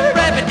bushes where a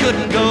rabbit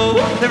couldn't go.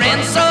 They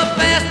ran so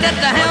fast that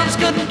the hounds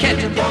couldn't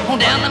catch them on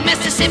down the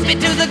Mississippi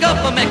to the Gulf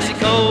of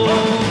Mexico.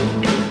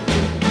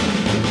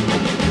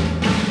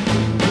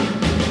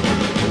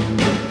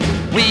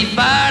 We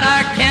fired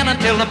our cannon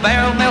till the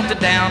barrel melted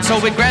down, so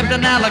we grabbed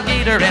an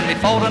alligator and we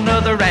fought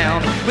another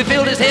round. We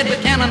filled his head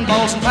with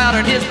cannonballs and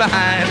powdered his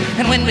behind,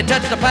 and when we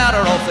touched the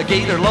powder off, the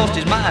gator lost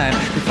his mind.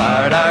 We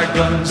fired our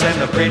guns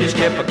and the British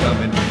kept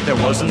a-coming. There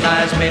wasn't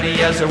as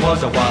many as there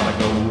was a while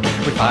ago.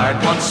 We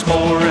fired once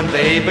more and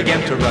they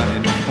began to run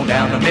it on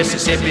down the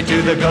Mississippi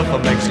to the Gulf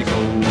of Mexico.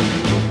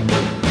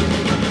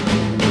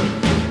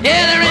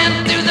 Yeah, they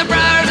ran through the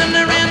briars and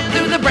they ran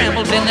through the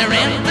brambles and they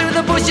ran through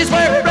the bushes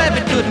where a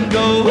rabbit couldn't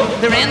go.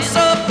 They ran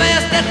so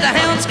fast that the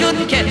hounds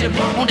couldn't catch them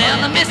on down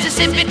the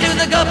Mississippi to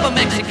the Gulf of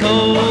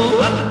Mexico.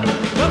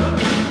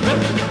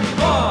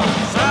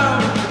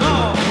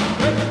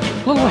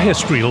 Little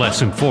history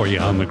lesson for you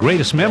on The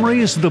Greatest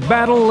Memories, the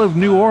Battle of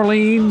New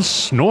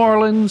Orleans,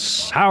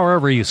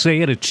 however you say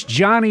it. It's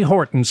Johnny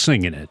Horton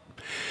singing it.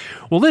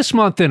 Well, this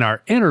month in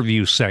our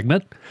interview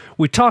segment,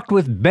 we talked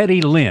with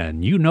Betty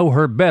Lynn. You know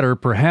her better,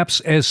 perhaps,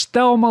 as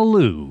Thelma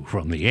Lou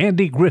from The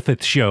Andy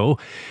Griffith Show.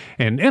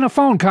 And in a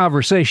phone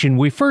conversation,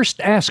 we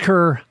first asked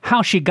her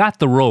how she got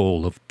the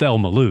role of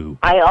Thelma Lou.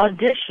 I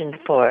auditioned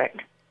for it.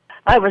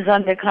 I was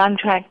under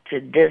contract to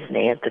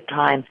Disney at the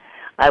time.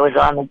 I was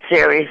on a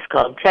series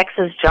called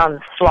Texas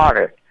John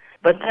Slaughter.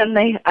 But then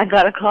I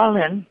got a call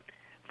in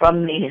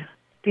from the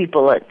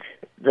people at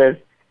the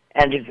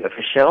Andy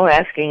Griffith Show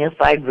asking if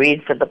I'd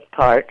read for the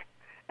part.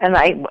 And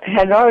I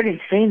had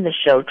already seen the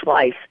show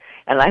twice,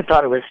 and I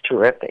thought it was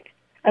terrific.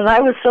 And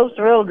I was so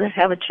thrilled to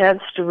have a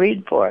chance to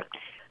read for it.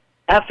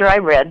 After I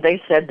read,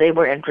 they said they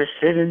were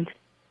interested in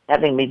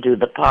having me do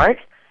the part.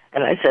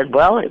 And I said,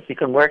 well, if you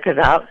can work it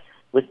out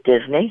with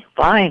Disney,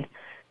 fine.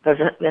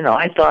 Because,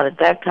 I thought at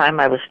that time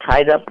I was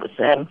tied up with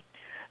them,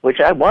 which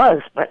I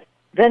was. But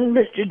then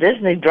Mr.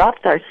 Disney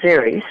dropped our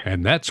series.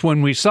 And that's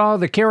when we saw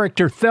the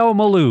character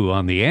Thelma Lou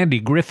on The Andy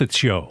Griffith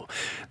Show.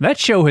 That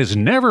show has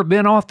never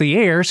been off the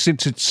air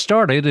since it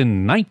started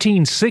in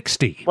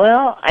 1960.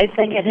 Well, I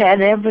think it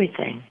had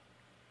everything.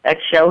 That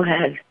show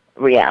had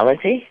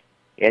reality.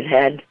 It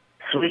had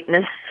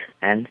sweetness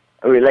and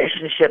a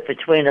relationship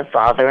between a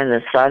father and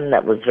a son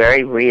that was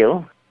very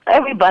real.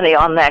 Everybody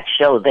on that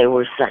show, they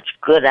were such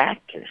good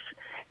actors.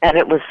 And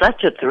it was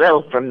such a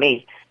thrill for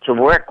me to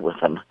work with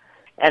them.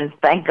 And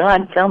thank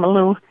God, Thelma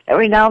Lou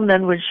every now and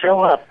then would show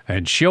up.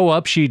 And show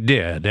up she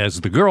did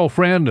as the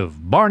girlfriend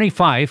of Barney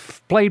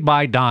Fife, played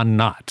by Don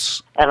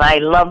Knotts. And I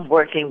loved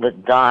working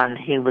with Don.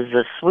 He was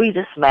the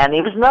sweetest man.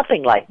 He was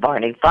nothing like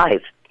Barney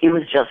Fife. He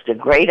was just a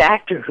great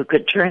actor who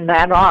could turn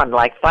that on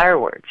like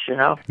fireworks, you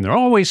know. And there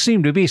always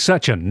seemed to be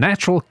such a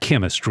natural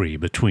chemistry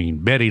between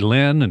Betty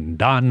Lynn and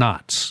Don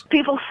Knotts.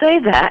 People say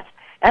that,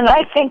 and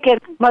I think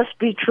it must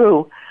be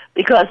true,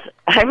 because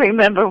I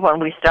remember when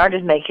we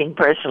started making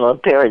personal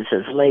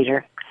appearances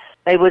later,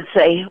 they would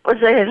say, was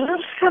there a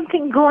little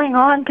something going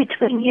on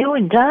between you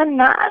and Don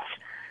Knotts?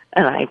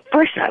 And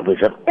first I was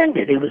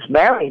offended. He was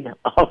married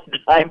all the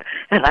time,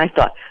 and I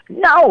thought,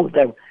 no.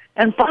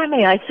 And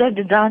finally I said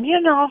to Don,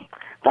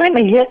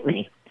 finally hit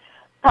me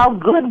how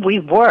good we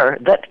were,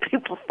 that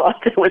people thought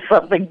there was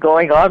something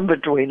going on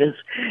between us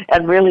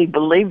and really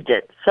believed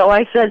it. So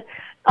I said,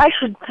 I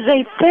should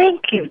say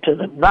thank you to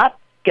them, not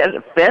get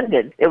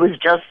offended. It was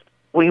just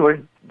we were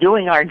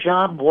doing our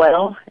job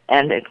well,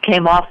 and it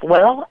came off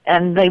well,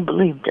 and they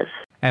believed us.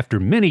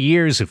 After many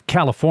years of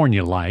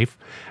California life,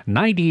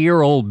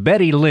 90-year-old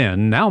Betty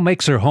Lynn now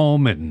makes her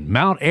home in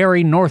Mount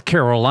Airy, North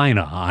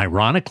Carolina,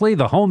 ironically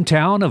the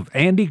hometown of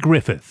Andy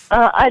Griffith.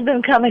 I'd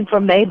been coming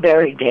from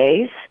Mayberry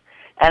days,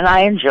 and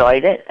I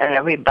enjoyed it, and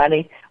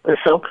everybody was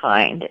so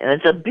kind. And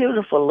it's a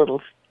beautiful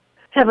little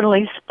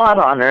heavenly spot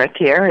on earth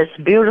here.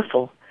 It's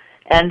beautiful.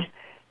 And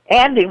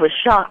Andy was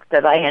shocked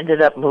that I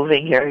ended up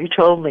moving here. He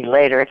told me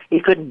later he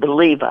couldn't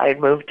believe I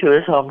had moved to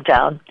his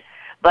hometown.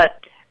 But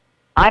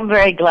I'm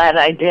very glad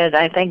I did.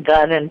 I think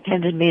God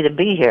intended me to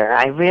be here.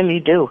 I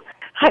really do.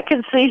 I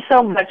can see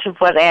so much of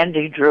what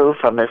Andy drew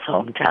from his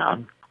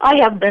hometown. I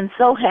have been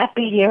so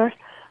happy here,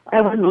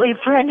 I wouldn't leave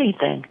for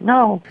anything.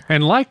 No.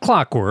 And like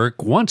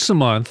clockwork, once a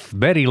month,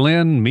 Betty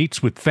Lynn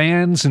meets with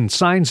fans and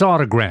signs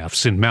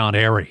autographs in Mount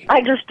Airy.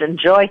 I just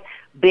enjoy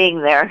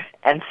being there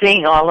and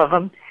seeing all of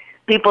them.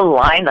 People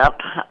line up.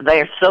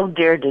 They're so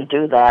dear to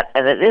do that,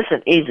 and it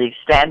isn't easy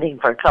standing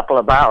for a couple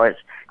of hours.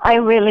 I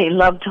really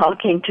love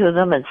talking to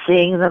them and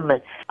seeing them.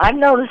 And I've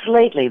noticed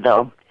lately,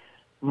 though,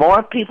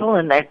 more people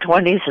in their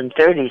 20s and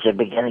 30s are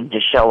beginning to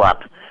show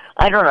up.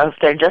 I don't know if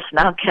they're just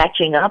now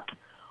catching up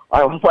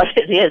or what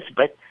it is,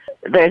 but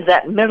there's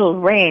that middle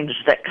range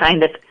that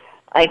kind of,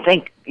 I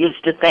think,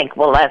 used to think,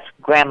 well, that's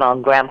Grandma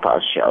and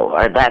Grandpa's show,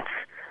 or that's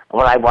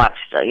what I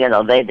watched.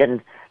 They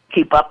didn't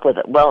keep up with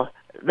it. Well,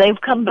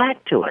 they've come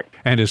back to it.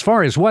 And as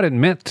far as what it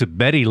meant to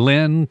Betty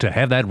Lynn to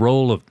have that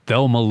role of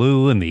Thelma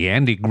Lou in the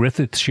Andy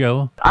Griffith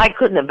Show? I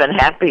couldn't have been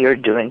happier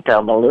doing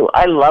Thelma Lou.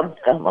 I loved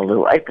Thelma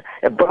Lou.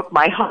 It broke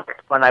my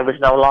heart when I was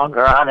no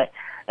longer on it.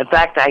 In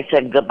fact, I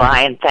said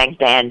goodbye and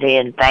thanked Andy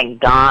and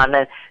thanked Don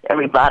and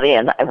everybody,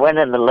 and I went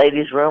in the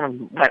ladies' room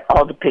and went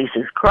all to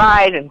pieces,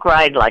 cried and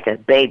cried like a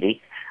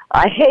baby.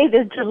 I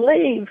hated to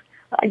leave.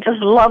 I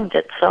just loved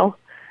it so.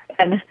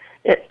 And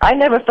I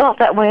never felt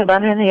that way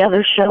about any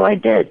other show I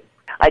did.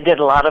 I did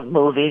a lot of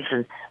movies,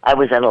 and I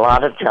was in a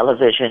lot of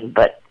television,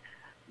 but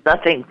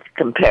nothing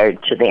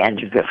compared to the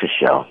Andy Griffith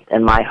Show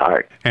in my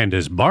heart. And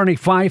as Barney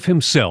Fife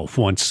himself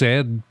once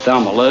said,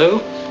 Thelma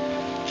Lou,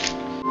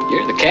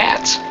 you're the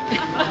cats.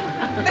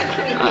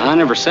 I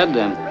never said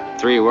them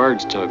 3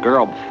 words to a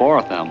girl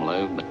before, Thelma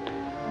Lou,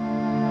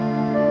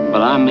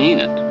 but I mean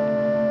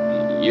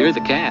it. You're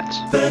the cats.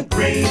 The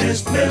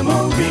greatest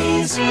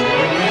memories.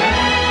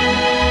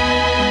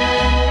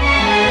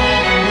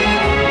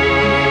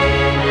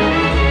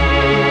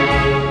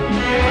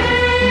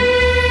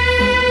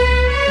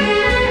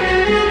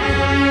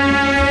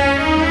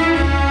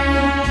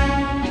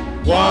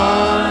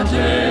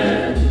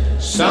 Wanted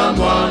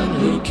someone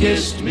who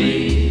kissed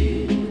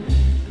me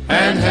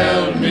and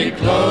held me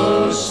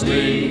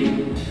closely,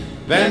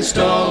 then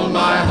stole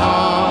my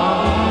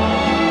heart.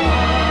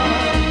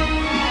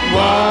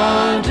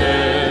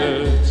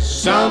 Wanted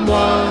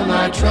someone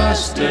I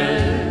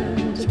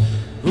trusted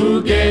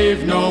who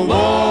gave no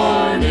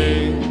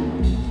warning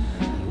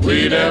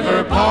we'd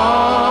ever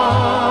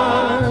part.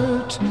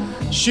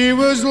 She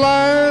was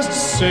last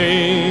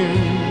seen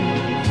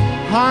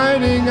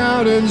hiding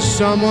out in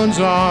someone's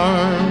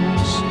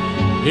arms.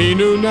 He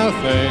knew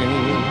nothing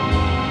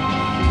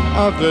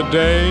of the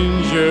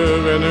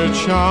danger in her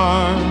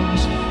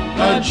charms.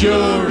 A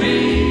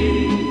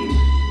jury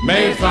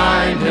may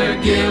find her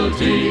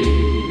guilty,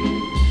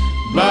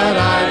 but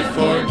I'd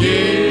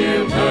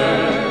forgive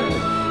her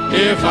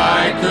if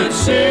I could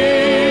see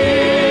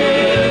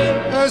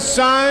a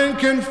signed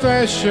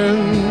confession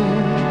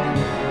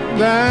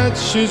that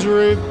she's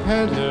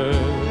repented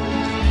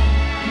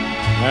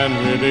and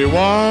really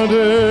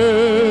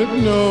wanted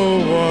no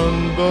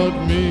one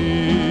but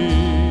me.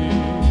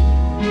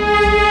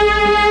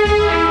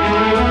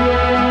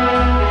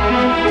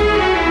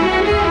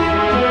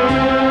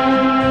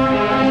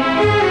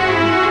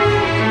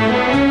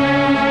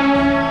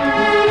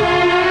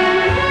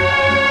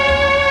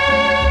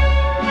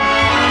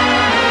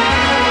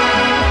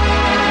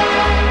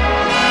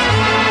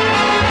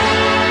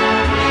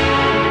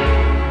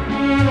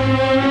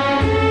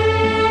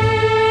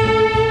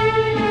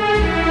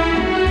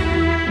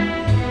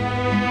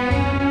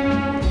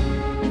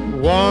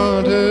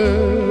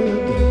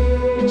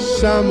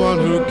 someone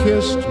who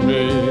kissed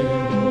me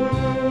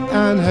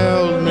and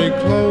held me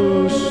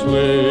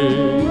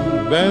closely,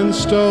 then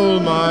stole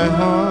my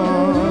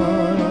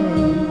heart.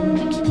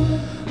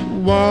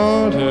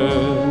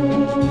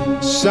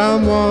 Wanted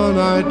someone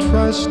I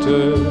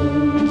trusted,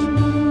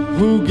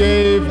 who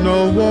gave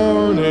no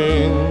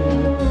warning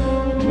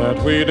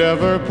that we'd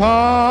ever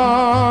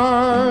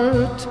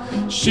part.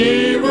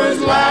 She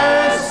was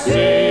last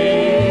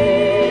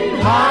seen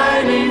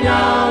hiding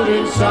out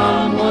in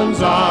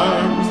someone's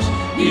arms.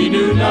 He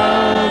knew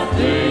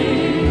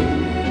nothing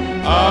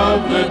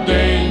of the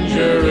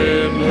danger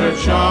in her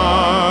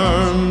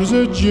charms.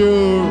 A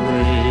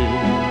jury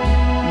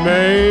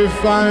may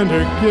find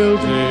her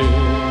guilty,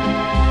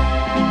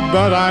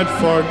 but I'd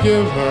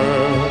forgive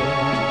her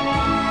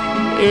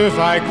if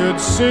I could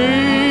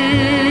see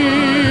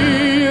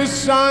a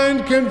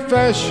signed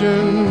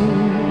confession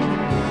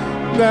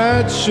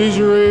that she's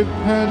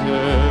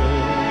repented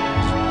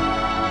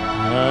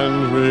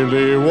and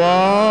really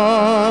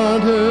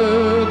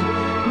wanted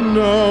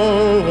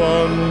no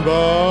one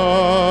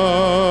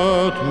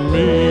but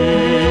me.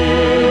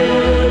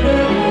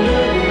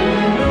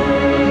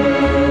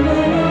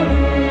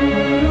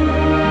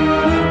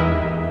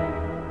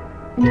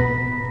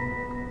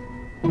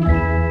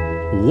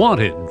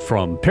 Wanted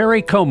from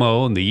Perry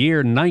Como in the year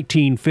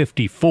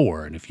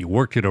 1954. And if you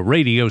worked at a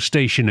radio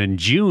station in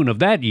June of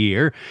that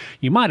year,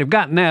 you might have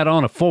gotten that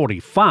on a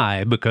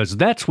 45, because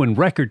that's when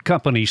record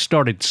companies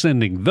started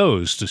sending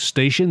those to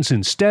stations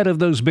instead of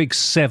those big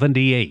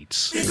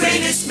 78s. The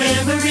greatest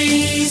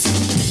memories.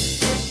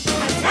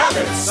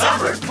 Another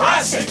summer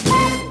classic.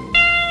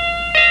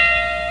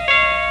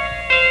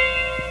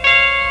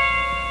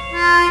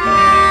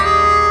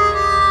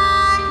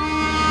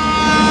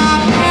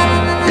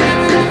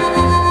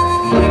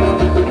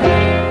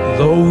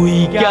 Though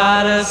we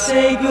gotta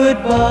say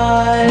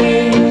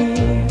goodbye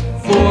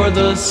for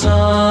the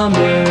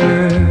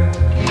summer,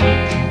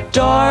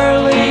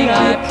 darling,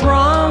 I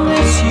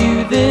promise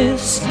you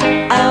this,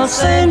 I'll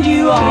send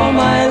you all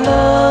my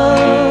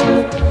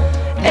love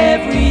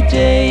every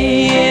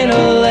day in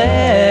a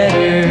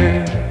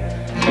letter,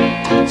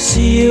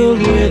 sealed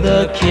with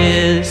a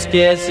kiss.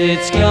 Guess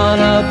it's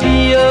gonna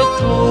be a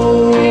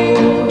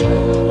cold,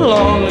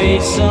 lonely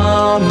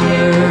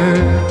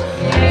summer,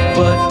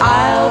 but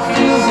I'll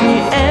fill the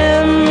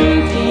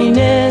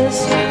emptiness.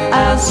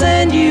 I'll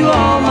send you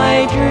all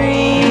my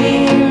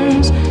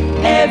dreams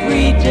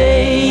every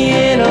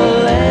day in a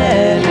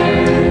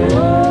letter,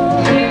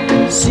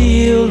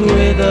 sealed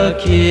with a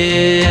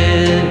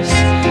kiss.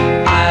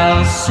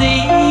 I'll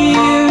see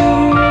you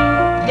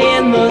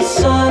in the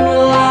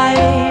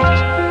sunlight,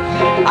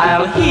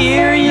 I'll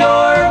hear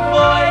your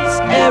voice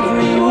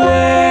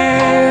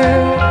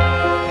everywhere,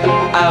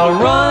 I'll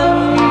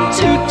run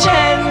to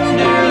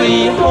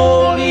tenderly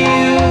hold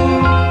you,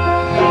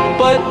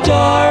 but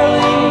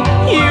darling,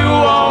 you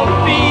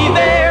won't be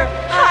there.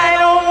 I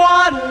don't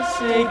want to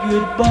say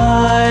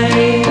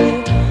goodbye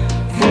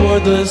for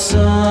the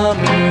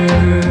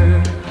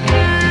summer,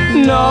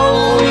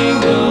 knowing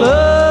the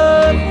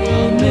love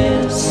we'll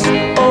miss.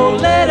 Oh,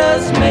 let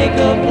us make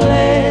a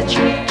pledge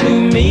to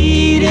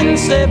meet in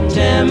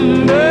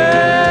September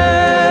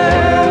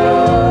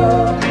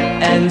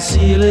and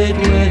seal it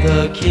with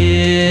a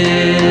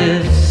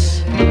kiss.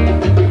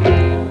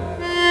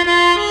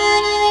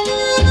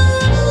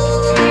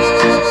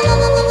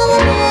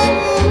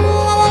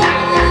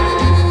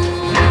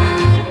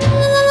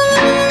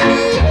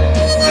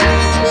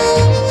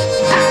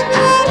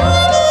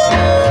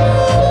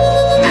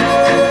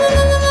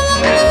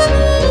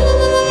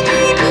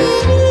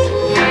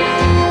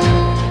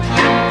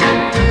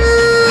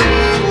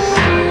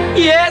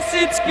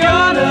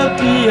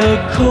 Be a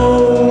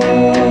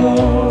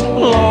cold,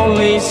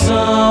 lonely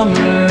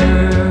summer,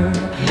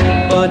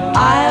 but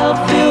I'll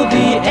fill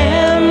the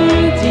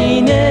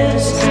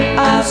emptiness.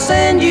 I'll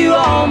send you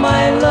all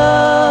my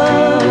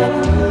love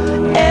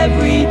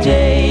every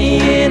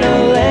day in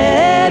a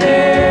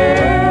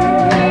letter,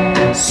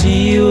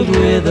 sealed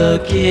with a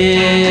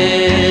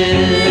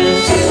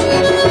kiss,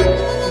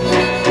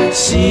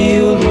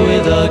 sealed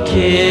with a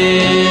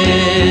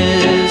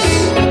kiss,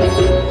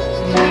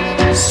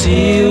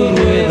 sealed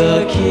with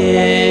a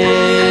kiss.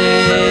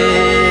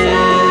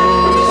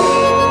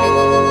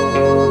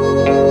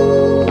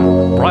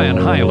 Brian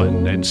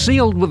Hyland and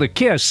Sealed with a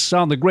Kiss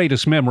on The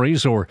Greatest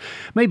Memories. Or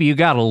maybe you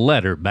got a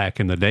letter back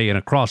in the day, and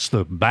across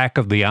the back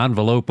of the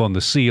envelope on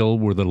the seal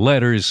were the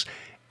letters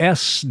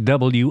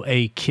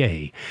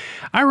SWAK.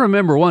 I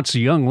remember once a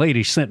young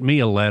lady sent me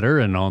a letter,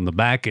 and on the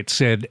back it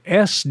said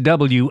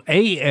SWALCAKWS.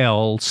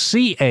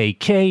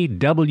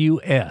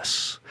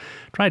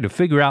 Tried to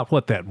figure out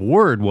what that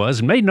word was,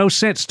 and made no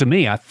sense to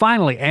me. I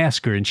finally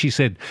asked her, and she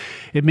said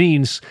it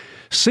means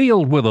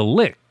sealed with a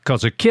lick,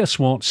 'cause a kiss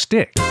won't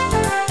stick.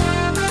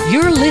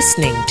 You're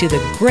listening to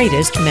The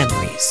Greatest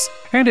Memories.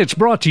 And it's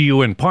brought to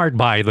you in part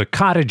by the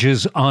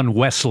Cottages on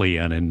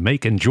Wesleyan in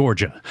Macon,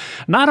 Georgia.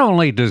 Not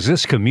only does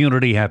this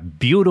community have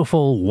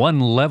beautiful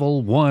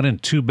one-level, 1-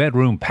 and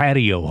 2-bedroom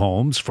patio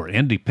homes for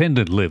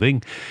independent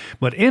living,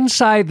 but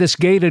inside this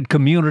gated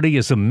community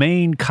is a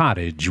main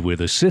cottage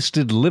with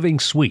assisted living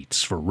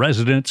suites for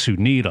residents who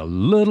need a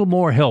little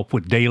more help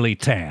with daily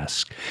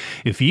tasks.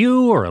 If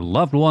you or a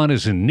loved one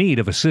is in need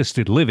of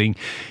assisted living,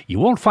 you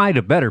won't find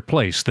a better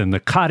place than the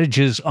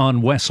Cottages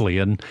on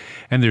Wesleyan,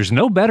 and there's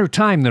no better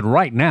time than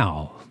right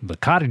now. The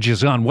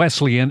Cottages on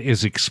Wesleyan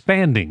is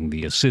expanding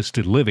the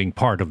assisted living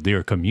part of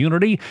their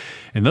community,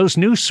 and those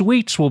new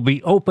suites will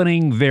be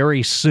opening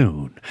very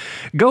soon.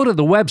 Go to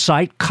the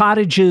website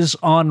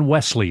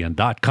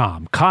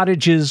cottagesonwesleyan.com,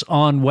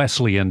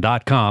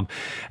 cottagesonwesleyan.com,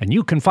 and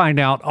you can find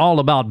out all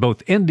about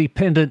both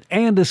independent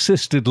and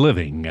assisted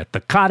living at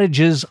the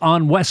Cottages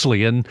on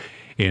Wesleyan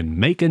in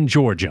Macon,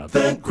 Georgia.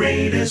 The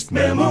greatest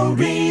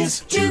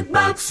memories,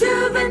 jukebox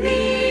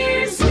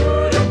souvenirs.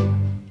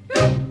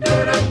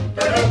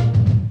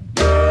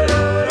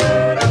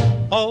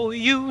 Oh,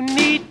 you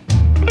need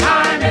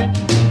timing.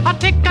 A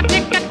tick a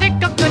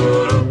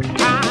good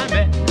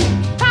timing.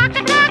 Talk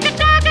a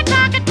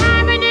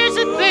timing is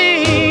a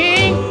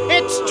thing.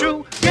 It's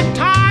true. Your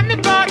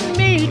timing brought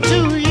me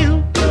to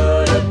you.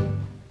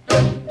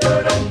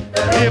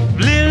 If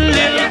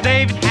little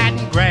David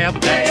hadn't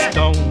grabbed that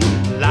stone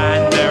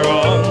lying there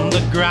on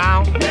the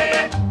ground,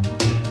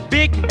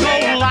 big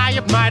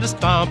Goliath might have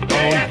stomped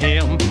on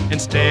him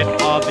instead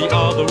of the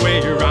other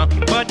way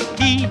around. But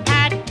he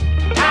had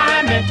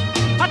timing.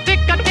 A tick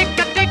a good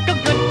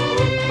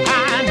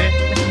timing.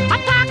 A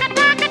talk a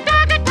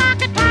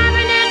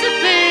timing is a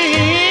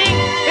thing.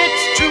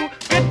 It's true.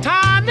 Good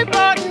timing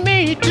brought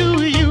me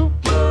to you.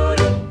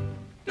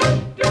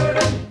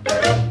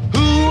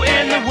 Who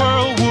in the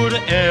world would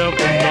have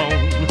ever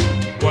known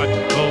what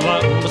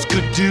Columbus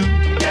could do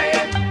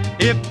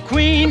if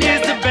Queen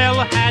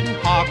Isabella hadn't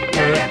hawked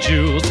her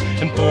jewels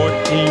in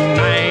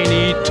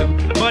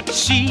 1492? But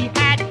she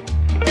had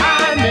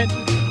timing.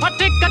 A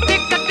tick a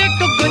good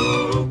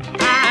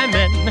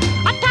timing.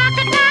 A talk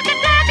a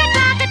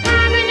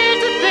timing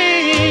is a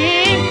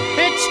thing.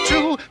 It's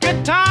true.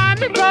 Good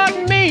timing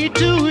brought me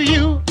to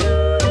you.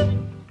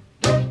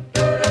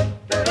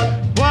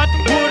 What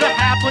would have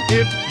happened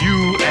if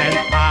you and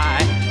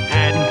I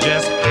hadn't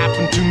just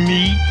happened to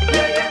meet?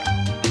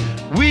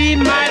 We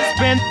might have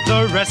spent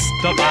the rest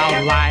of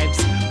our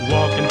lives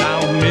walking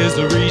down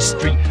Misery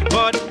Street,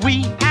 but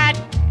we had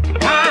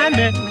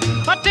timing.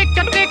 A tick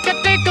a good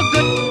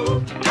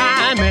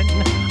timing.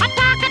 A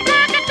talk a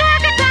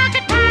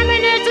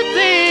timing is a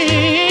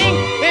thing.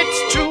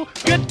 It's true.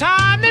 Good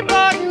timing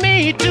brought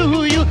me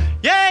to you.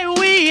 Yeah,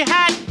 we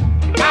had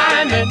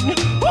timing.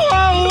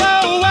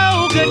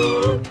 Whoa,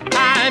 good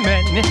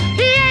timing.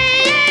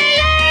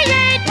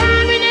 Yeah,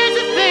 timing is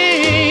a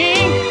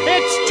thing.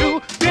 It's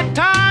true. Good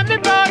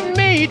timing brought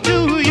me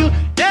to you.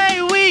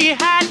 Yeah, we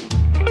had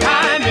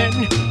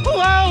timing.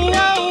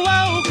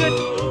 Whoa, good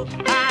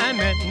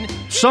timing.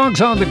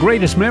 Songs on the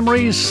greatest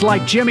memories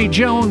like Jimmy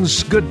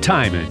Jones' Good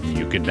Timin'.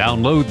 You can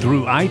download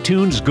through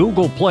iTunes,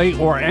 Google Play,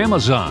 or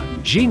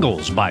Amazon.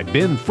 Jingles by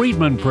Ben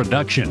Friedman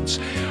Productions.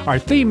 Our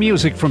theme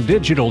music from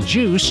Digital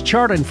Juice,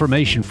 chart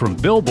information from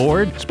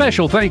Billboard.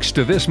 Special thanks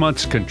to this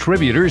month's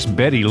contributors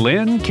Betty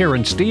Lynn,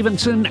 Karen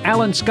Stevenson,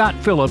 Alan Scott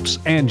Phillips,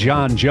 and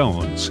John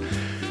Jones.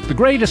 The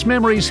Greatest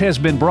Memories has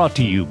been brought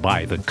to you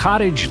by the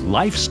Cottage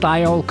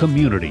Lifestyle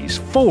Communities,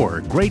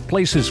 4 great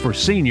places for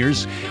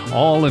seniors,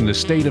 all in the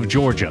state of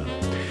Georgia.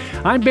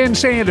 I'm Ben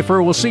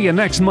Sandifer. We'll see you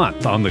next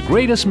month on The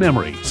Greatest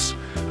Memories,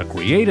 a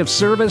creative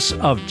service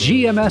of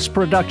GMS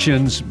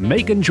Productions,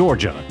 Macon,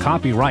 Georgia.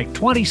 Copyright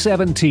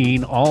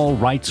 2017, all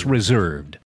rights reserved.